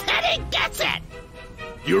 Or the teddy gets it.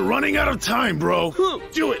 You're running out of time, bro.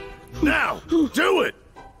 Do it. Now. Do it.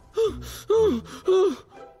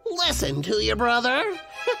 Listen to your brother.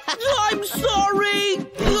 I'm sorry.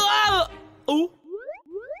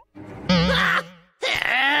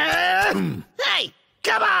 Hey,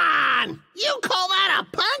 come on. You call that a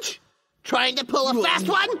punch? Trying to pull a fast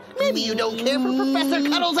one? Maybe you don't care for Professor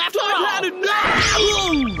Cuddles after all.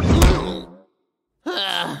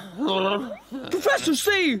 Professor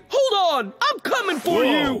C, hold on. I'm coming for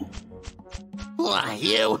you. Why,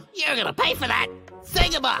 you're gonna pay for that. Say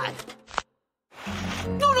goodbye.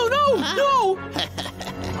 No.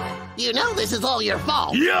 You know this is all your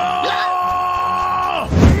fault. Yeah!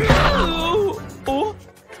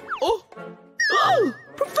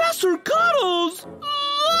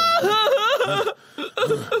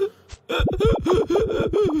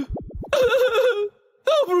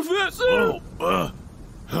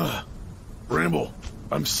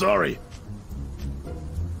 I'm sorry.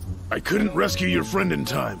 I couldn't rescue your friend in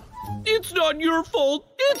time. It's not your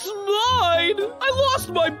fault. It's mine. I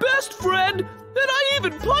lost my best friend, and I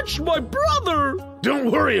even punched my brother.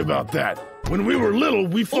 Don't worry about that. When we were little,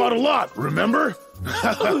 we fought a lot, remember?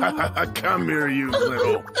 Come here, you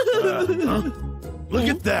little... huh? Look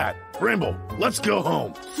at that. Bramble, let's go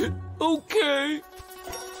home. Okay.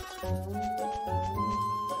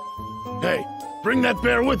 Hey, bring that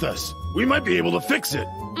bear with us. We might be able to fix it.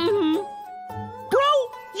 Bro,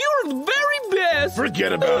 you're the very best.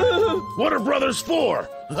 Forget about it. What are brothers for?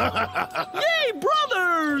 Yay,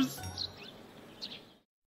 brothers!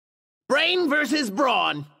 Brain versus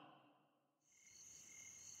brawn.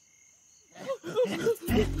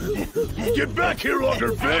 Get back here,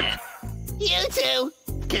 Logger Vick! You two,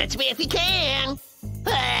 catch me if you can.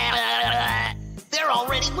 They're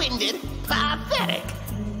already winded. Pathetic.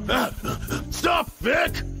 Stop,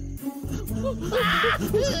 Vic!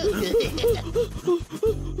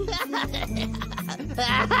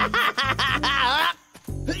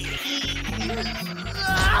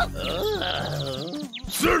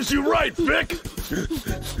 Serves you right, Vic!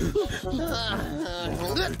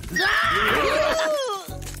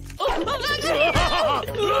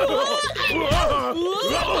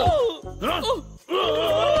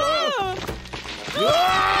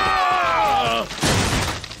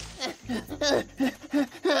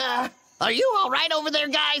 Are you all right over there,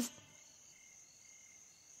 guys?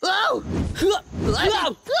 Oh! I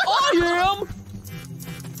am!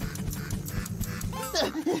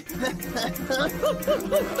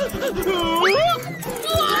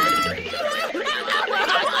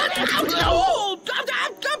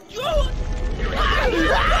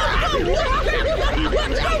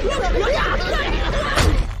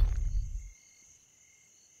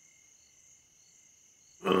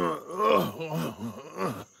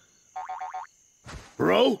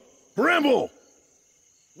 Bro? Bramble!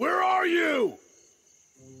 Where are you?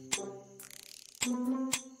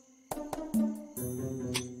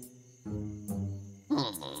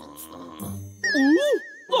 Ooh,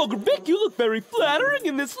 Logger Vick, you look very flattering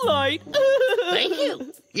in this light. Thank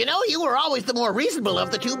you. You know, you were always the more reasonable of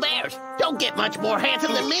the two bears. Don't get much more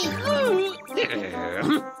handsome than me.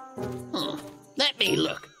 Let me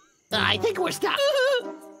look. I think we're stuck.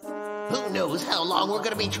 Who knows how long we're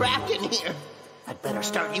going to be trapped in here? I'd better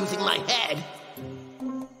start using my head.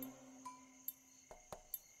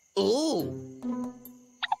 Ooh.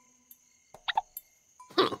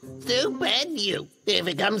 Stupid you. If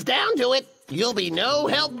it comes down to it, you'll be no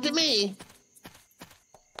help to me.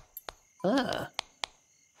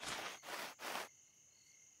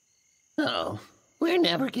 Oh, we're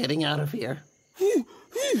never getting out of here.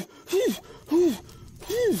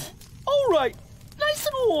 All right, nice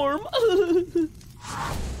and warm.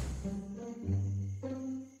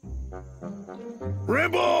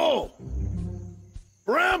 Bramble!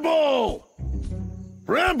 Bramble!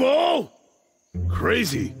 Bramble!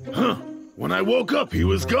 Crazy, huh? When I woke up, he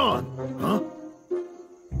was gone, huh?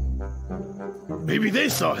 Maybe they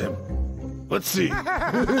saw him. Let's see.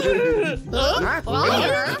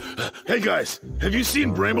 Hey guys, have you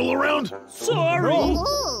seen Bramble around? Sorry.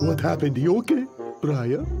 What happened? You okay,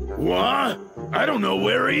 Brian? What? I don't know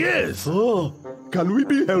where he is. Oh, can we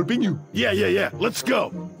be helping you? Yeah. Let's go.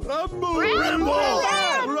 Bramble! Bramble!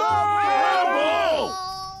 Bramble!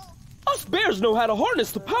 Us bears know how to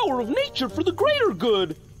harness the power of nature for the greater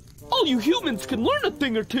good. All you humans can learn a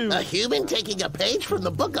thing or two. A human taking a page from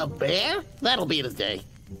the book of Bear? That'll be the day.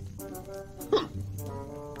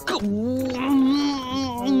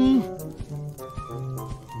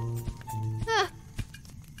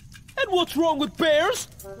 And what's wrong with bears?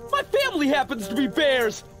 My family happens to be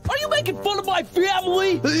bears. Are you making fun of my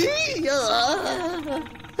family?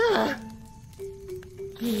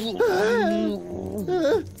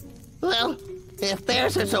 Well, if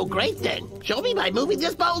bears are so great then, show me by moving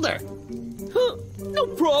this boulder. No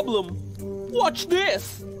problem. Watch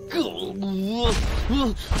this. Come on!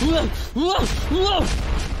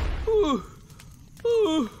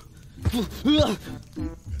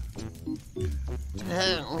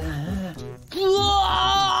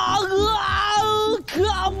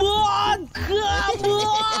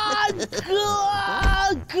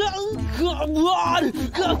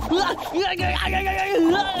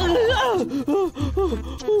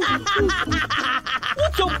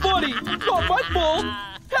 What's so funny? Not my fault.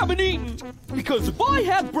 Haven't eaten. Because if I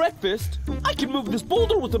have breakfast, I can move this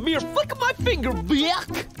boulder with a mere flick of my finger,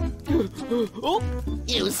 Vick. Oh.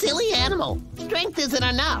 You silly animal. Strength isn't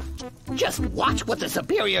enough. Just watch what the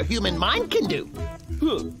superior human mind can do.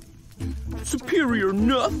 Superior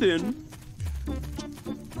nothing.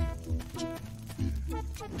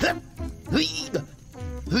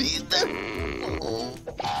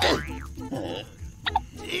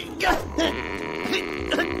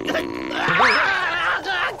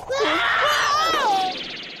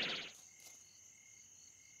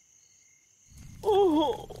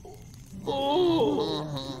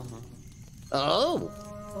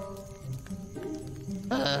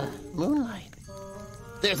 Moonlight.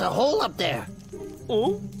 There's a hole up there.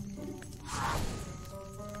 Oh?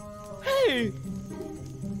 Hey!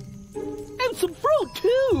 And some fruit,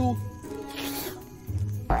 too!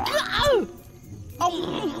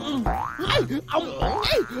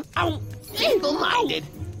 Feeble-minded.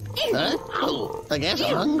 Huh? I guess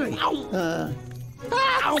I'm hungry.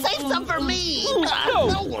 Save some for me! No!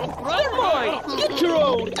 Never mind! Get your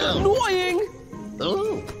own! Annoying!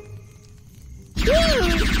 Oh.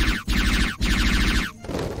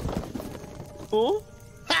 Oh?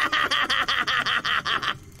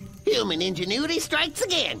 Human ingenuity strikes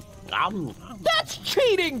again. That's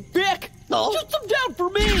cheating, Vic! Oh? Shoot some down for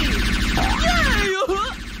me! Yay!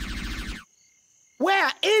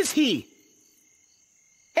 Where is he?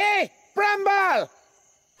 Hey, Bramble!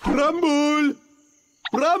 Bramble!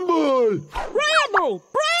 Bramble! Bramble!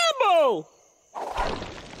 Bramble!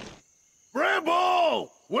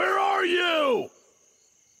 Bramble! Where are you?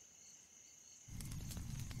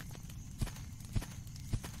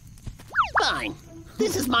 Fine.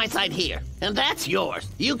 This is my side here, and that's yours.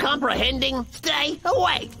 You comprehending? Stay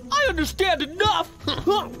away. I understand enough!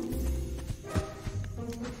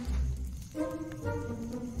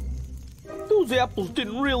 Those apples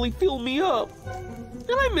didn't really fill me up. And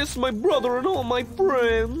I miss my brother and all my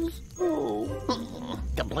friends. Oh.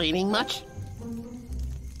 Complaining much?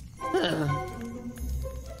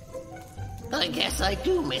 I guess I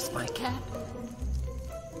do miss my cat.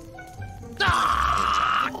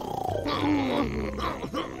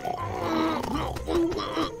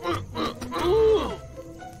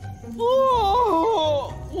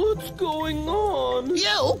 Oh, what's going on?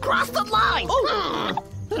 You crossed the line! Oh.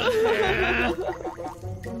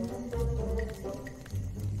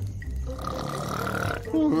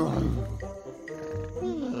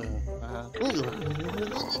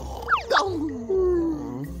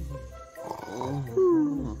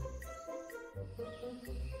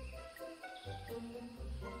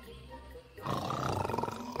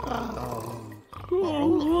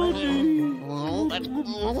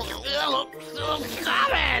 Stop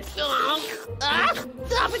it!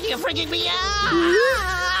 Stop it, you're freaking me out!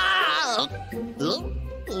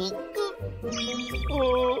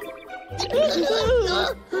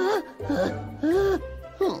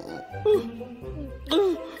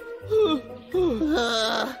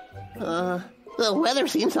 The weather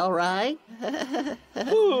seems all right.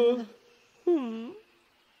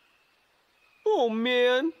 Oh,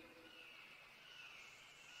 man.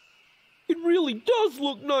 It really does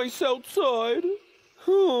look nice outside.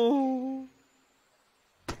 Oh.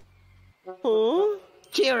 Huh?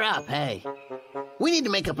 Cheer up, hey. We need to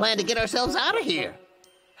make a plan to get ourselves out of here.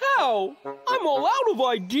 How? I'm all out of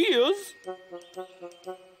ideas.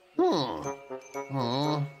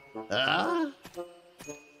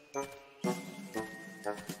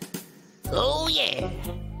 Oh, yeah.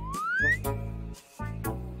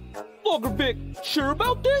 Logger Vic, sure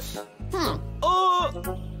about this?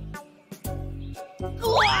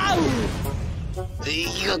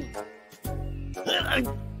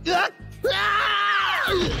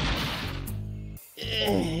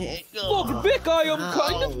 Logger Vic, I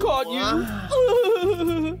kind of caught you.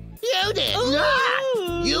 You did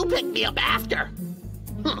not! You picked me up after.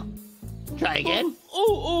 Try again.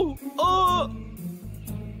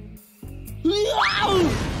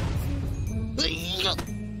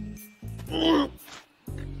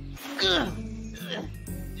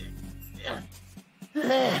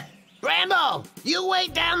 Rambo, you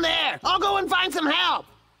wait down there. I'll go and find some help.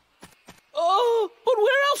 But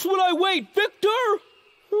where else would I wait, Victor?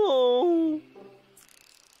 Oh.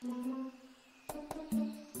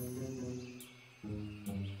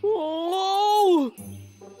 Oh.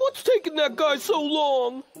 What's taking that guy so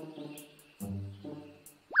long?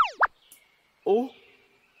 Go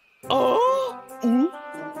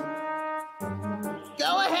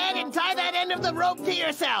ahead and tie that end of the rope to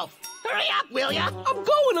yourself. Hurry up, will ya? I'm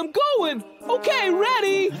going. Okay,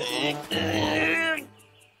 ready?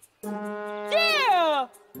 Yeah!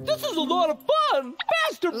 This is a lot of fun.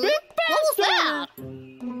 Faster, Vic, faster!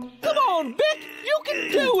 Come on, Vic, you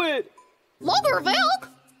can do it! Logger Vic!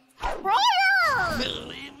 Briar!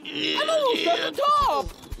 I'm almost at the top!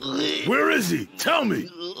 Where is he? Tell me.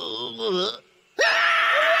 What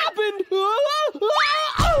happened?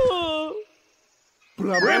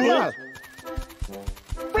 Bramble!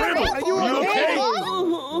 Bramble! Ramble, Are you okay?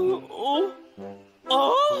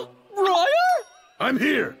 Briar? I'm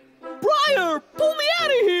here. Briar, pull me out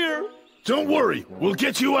of here! Don't worry, we'll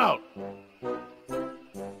get you out.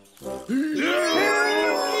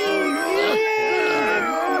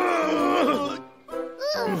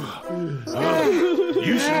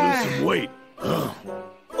 You should lose some weight.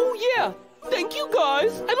 Oh, yeah. Thank you,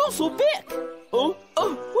 guys. And also Vic.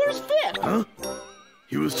 Where's Vic? Huh?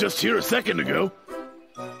 He was just here a second ago.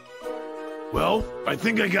 Well, I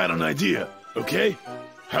think I got an idea, okay?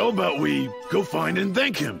 How about we go find and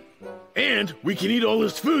thank him? And we can eat all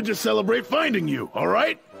his food to celebrate finding you, all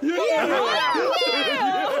right? The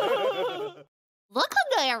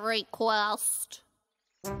Canary Quest.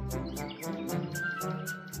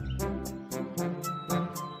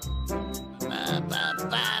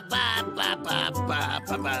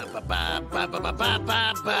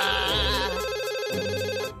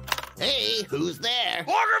 Hey, who's there?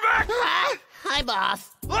 Vick! Hi,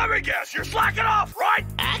 boss. Let me guess, you're slacking off, right?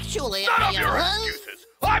 Actually, None of your excuses.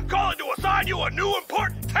 I'm calling to assign you a new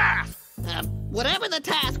important task. Whatever the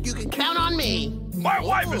task, you can count on me. My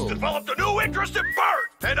wife has developed a new interest in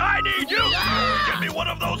birds, and I need you to get me one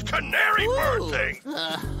of those canary bird things.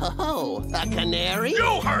 A canary?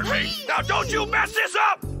 You heard me. Now don't you mess this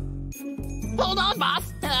up. Hold on,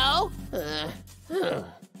 boss. No.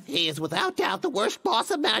 He is without doubt the worst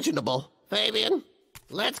boss imaginable. Fabian,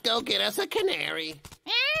 let's go get us a canary.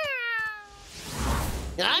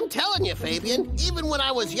 I'm telling you, Fabian, even when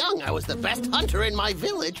I was young, I was the best hunter in my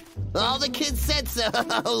village. All the kids said so.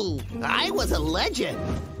 I was a legend.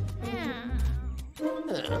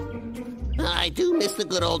 I do miss the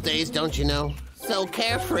good old days, don't you know? So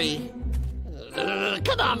carefree.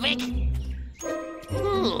 Come on, Vic.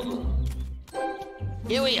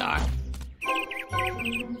 Here we are.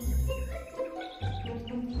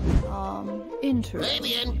 Interesting.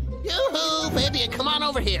 Fabian! Yoo-hoo! Fabian, come on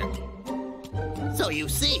over here. So you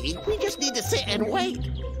see, we just need to sit and wait.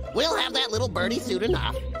 We'll have that little birdie soon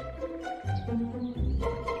enough.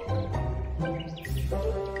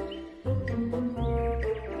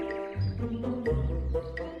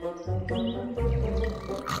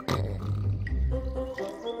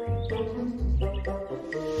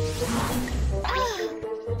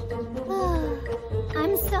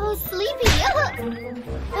 I'm so sleepy.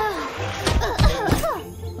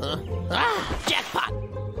 Jackpot!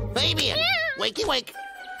 Fabian! Wakey wake!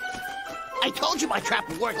 I told you my trap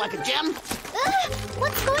would work like a gem.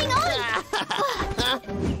 What's going on?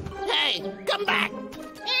 Hey, come back!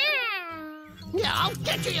 Yeah, I'll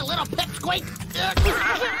get you, you little pipsqueak!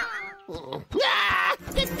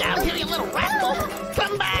 Get down here, you little rascal!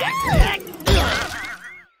 Come back!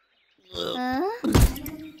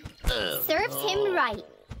 Serves him right.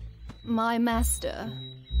 My master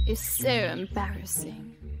is so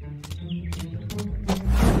embarrassing.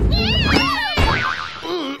 Let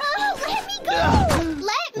me go!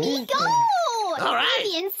 Let me go! All right.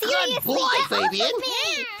 Fabian, Good seriously, boy, get Fabian. off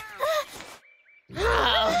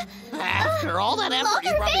of me! After all that effort,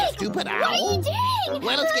 you brought me a stupid What are owl. you doing?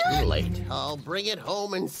 Well, it's getting late. I'll bring it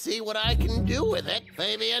home and see what I can do with it.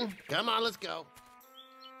 Fabian, come on, let's go.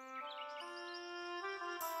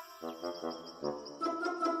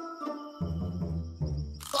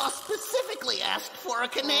 Boss specifically asked for a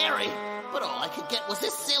canary, but all I could get was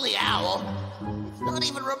this silly owl. It's not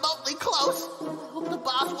even remotely close. I hope the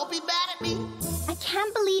boss won't be mad at me. I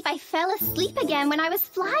can't believe I fell asleep again when I was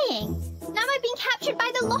flying. Now I've been captured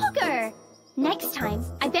by the logger. Next time,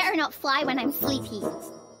 I better not fly when I'm sleepy.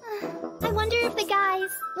 I wonder if the guys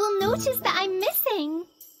will notice that I'm missing.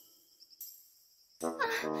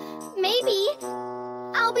 Maybe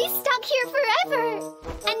I'll be stuck here forever,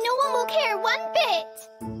 and no one will care one bit.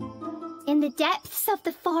 In the depths of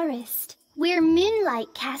the forest, where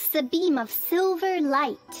moonlight casts a beam of silver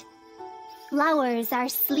light, flowers are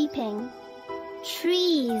sleeping,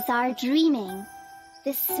 trees are dreaming,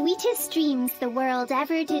 the sweetest dreams the world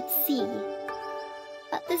ever did see.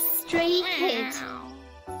 But the stray kid,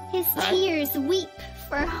 his tears weep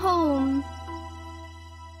for home.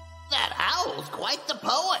 That owl's quite the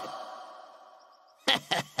poet.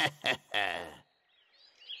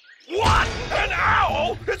 What? An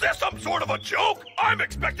owl? Is this some sort of a joke? I'm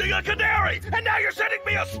expecting a canary, and now you're sending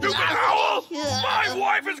me a stupid owl? My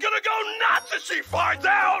wife is gonna go nuts if she finds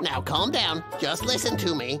out! Now calm down. Just listen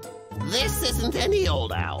to me. This isn't any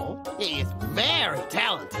old owl. He's very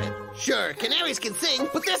talented. Sure, canaries can sing,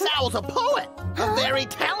 but this owl's a poet. A very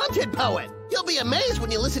talented poet. You'll be amazed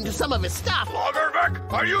when you listen to some of his stuff. Vick,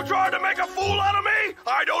 are you trying to make a fool out of me?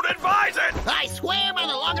 I don't advise it! I swear by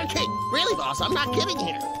the Logger King. Really, boss, I'm not kidding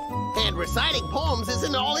here. And reciting poems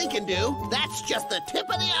isn't all he can do. That's just the tip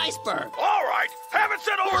of the iceberg. All right, have it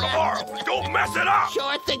sent over tomorrow. Don't mess it up.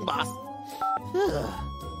 Sure thing, boss.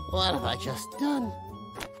 What have I just done?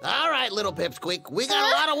 All right, little pipsqueak, we got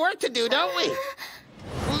a lot of work to do, don't we?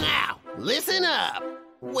 Now, listen up.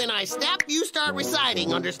 When I snap, you start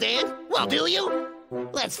reciting, understand? Well, do you?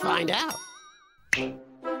 Let's find out.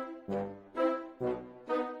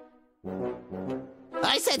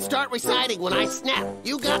 I said start reciting when I snap.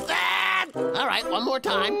 You got that? All right, one more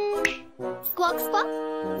time. Squawk, squawk,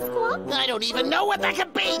 squawk. I don't even know what that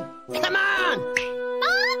could be. Come on.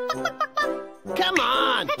 Come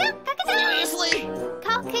on. Seriously?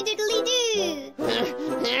 Cock-a-doodly-doo.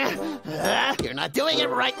 You're not doing it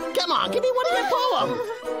right. Come on, give me one of your poems.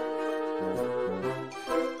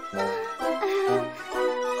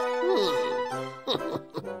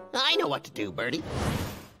 I know what to do, Birdie.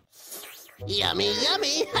 Yummy,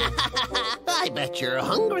 yummy. I bet you're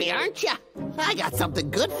hungry, aren't you? I got something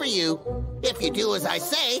good for you. If you do as I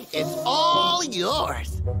say, it's all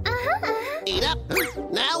yours. Eat up.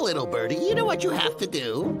 Now, little birdie, you know what you have to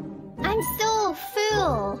do. I'm so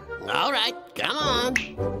full. All right, come on.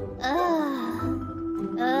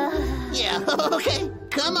 Yeah, okay.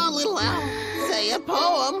 Come on, little owl. Say a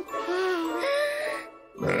poem.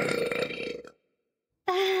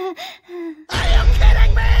 Are you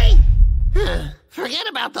kidding me? Forget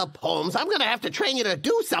about the poems. I'm gonna have to train you to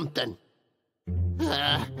do something.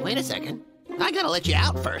 Wait a second. I gotta let you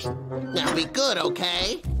out first. Now be good,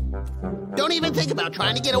 okay? Don't even think about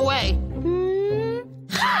trying to get away.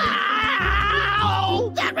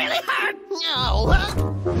 Ow! That really hurt! No.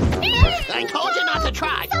 I told you not to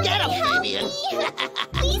try. Get him, Fabian.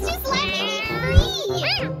 Please just let me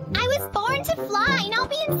free. I was born to fly, and I'll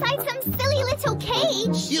be inside some silly little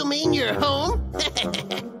cage. You mean you're home? Let me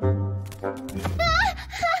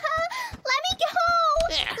go.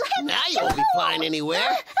 Yeah, now you won't be flying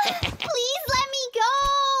anywhere. Please let me go.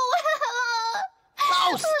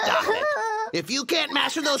 Oh, stop it. If you can't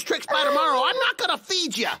master those tricks by tomorrow, I'm not gonna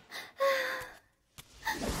feed you.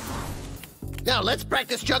 Now, let's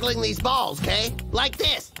practice juggling these balls, okay? Like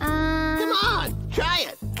this. Come on, try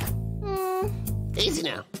it. Easy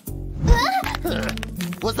now.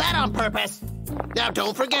 Was that on purpose? Now,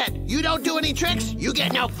 don't forget, you don't do any tricks, you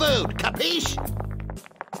get no food. Capiche?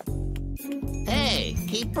 Hey,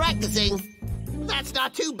 keep practicing. That's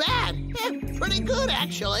not too bad. Pretty good,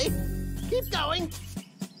 actually. Keep going.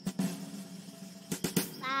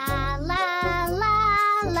 La, la, la,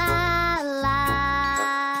 la,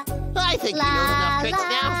 la. I think you know enough tricks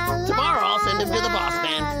now. Tomorrow I'll send him to the boss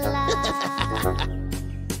man.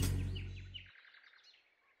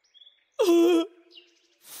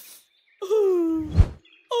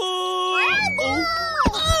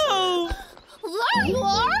 There you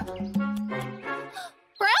are!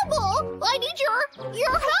 Bramble, I need your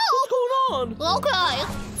help! What's going on? Okay,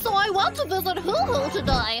 so I went to visit Hoo-Hoo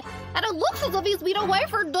today, and it looks as if he's been away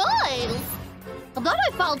for days. And then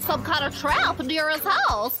I found some kind of trap near his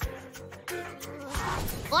house.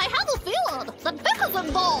 I have a feeling that Vick is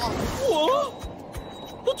involved.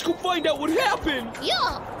 What? Let's go find out what happened.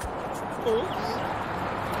 Yeah. All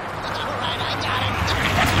right, I got it.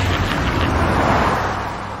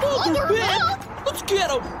 Mother Vick! Let's get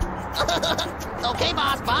him. Okay,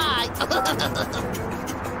 boss, bye.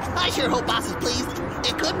 I sure hope boss is pleased.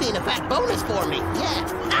 It could mean a fat bonus for me. Yeah.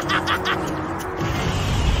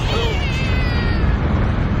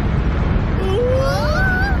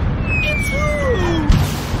 It's Hoo-Hoo!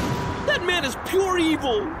 That man is pure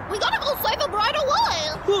evil. We gotta go save him right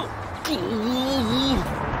away.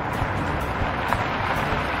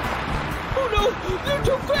 Oh no, they're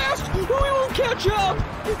too fast. We won't catch up.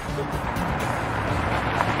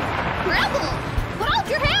 Bramble, put out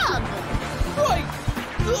your hand. Right.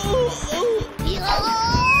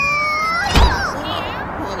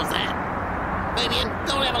 What was that? Fabian,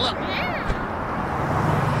 go have a look.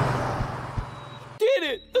 Did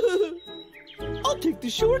it. I'll take the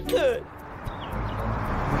shortcut.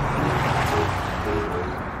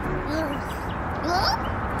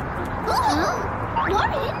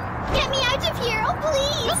 Warren, get me out of here, oh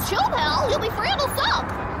please. Just chill, pal. You'll be free in a sec.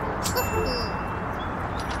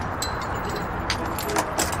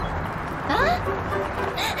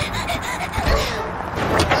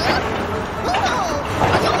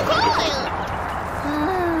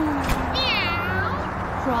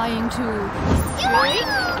 Trying to Drink?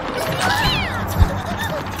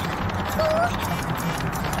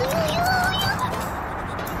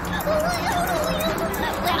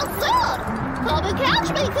 That's it. Come and catch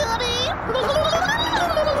me, Goody.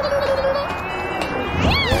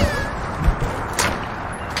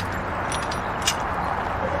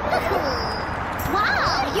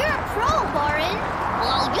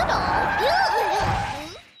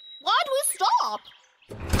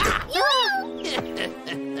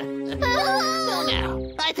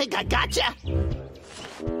 I gotcha.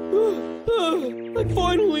 I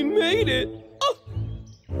finally made it.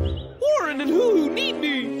 Warren and Hoo need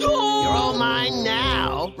me. You're all mine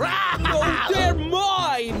now. No, they're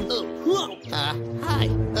mine. Hi.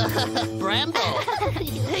 Bramble.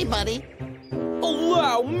 Hey, buddy.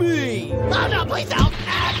 Allow me. Oh, no, please don't.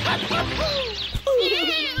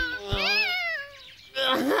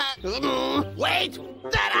 Wait!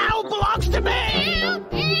 That owl belongs to me!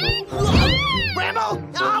 Bramble!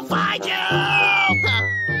 Oh,